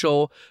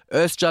 RTL-Show,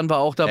 Özcan war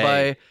auch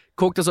dabei. Ey.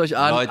 Guckt es euch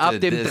an, Leute,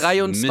 ab dem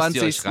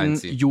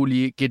 23.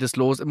 Juli geht es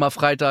los, immer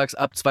freitags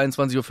ab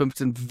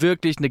 22.15 Uhr.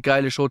 Wirklich eine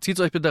geile Show.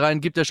 Zieht euch bitte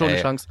rein, gebt der Show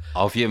eine Chance.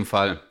 Auf jeden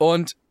Fall.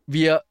 Und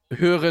wir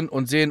hören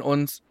und sehen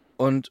uns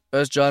und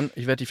Özcan,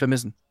 ich werde dich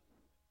vermissen.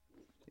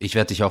 Ich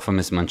werde dich auch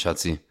vermissen, mein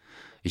Schatzi.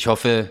 Ich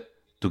hoffe,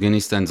 du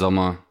genießt deinen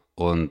Sommer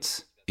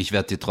und ich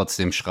werde dir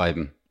trotzdem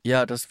schreiben.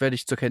 Ja, das werde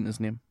ich zur Kenntnis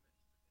nehmen.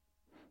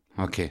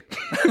 Okay.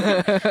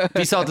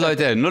 Peace out,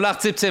 Leute.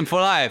 0817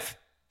 for life.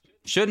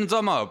 Schönen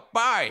Sommer.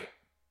 Bye.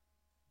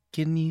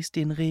 Genießt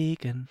den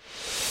Regen.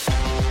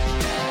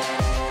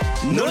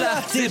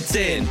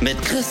 0817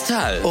 mit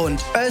Kristall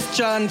Und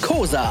Özcan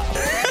Kosa.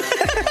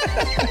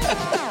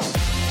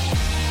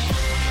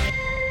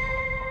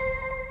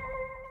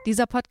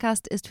 Dieser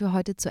Podcast ist für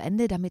heute zu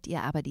Ende. Damit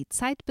ihr aber die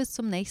Zeit bis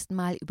zum nächsten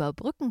Mal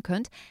überbrücken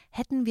könnt,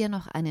 hätten wir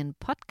noch einen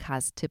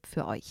Podcast-Tipp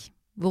für euch.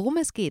 Worum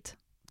es geht,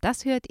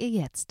 das hört ihr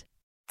jetzt.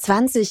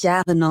 20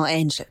 Jahre No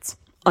Angels.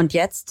 Und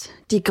jetzt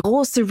die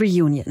große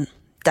Reunion.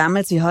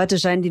 Damals wie heute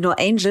scheinen die No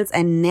Angels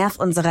einen Nerv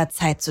unserer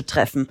Zeit zu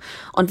treffen.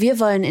 Und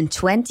wir wollen in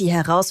 20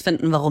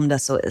 herausfinden, warum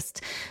das so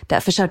ist.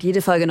 Dafür schaut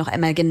jede Folge noch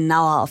einmal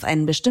genauer auf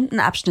einen bestimmten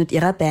Abschnitt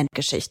ihrer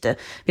Bandgeschichte.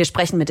 Wir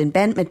sprechen mit den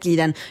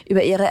Bandmitgliedern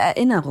über ihre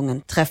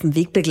Erinnerungen, treffen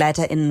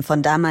WegbegleiterInnen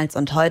von damals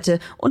und heute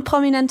und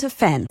prominente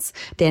Fans,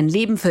 deren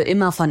Leben für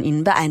immer von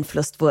ihnen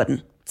beeinflusst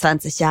wurden.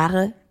 20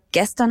 Jahre,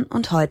 gestern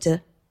und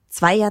heute,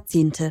 2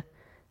 Jahrzehnte,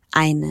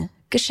 eine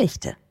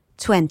Geschichte.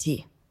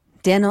 20,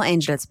 der No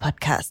Angels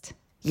Podcast.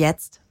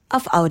 Jetzt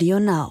auf Audio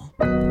Now.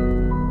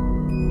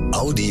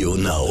 Audio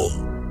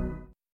Now.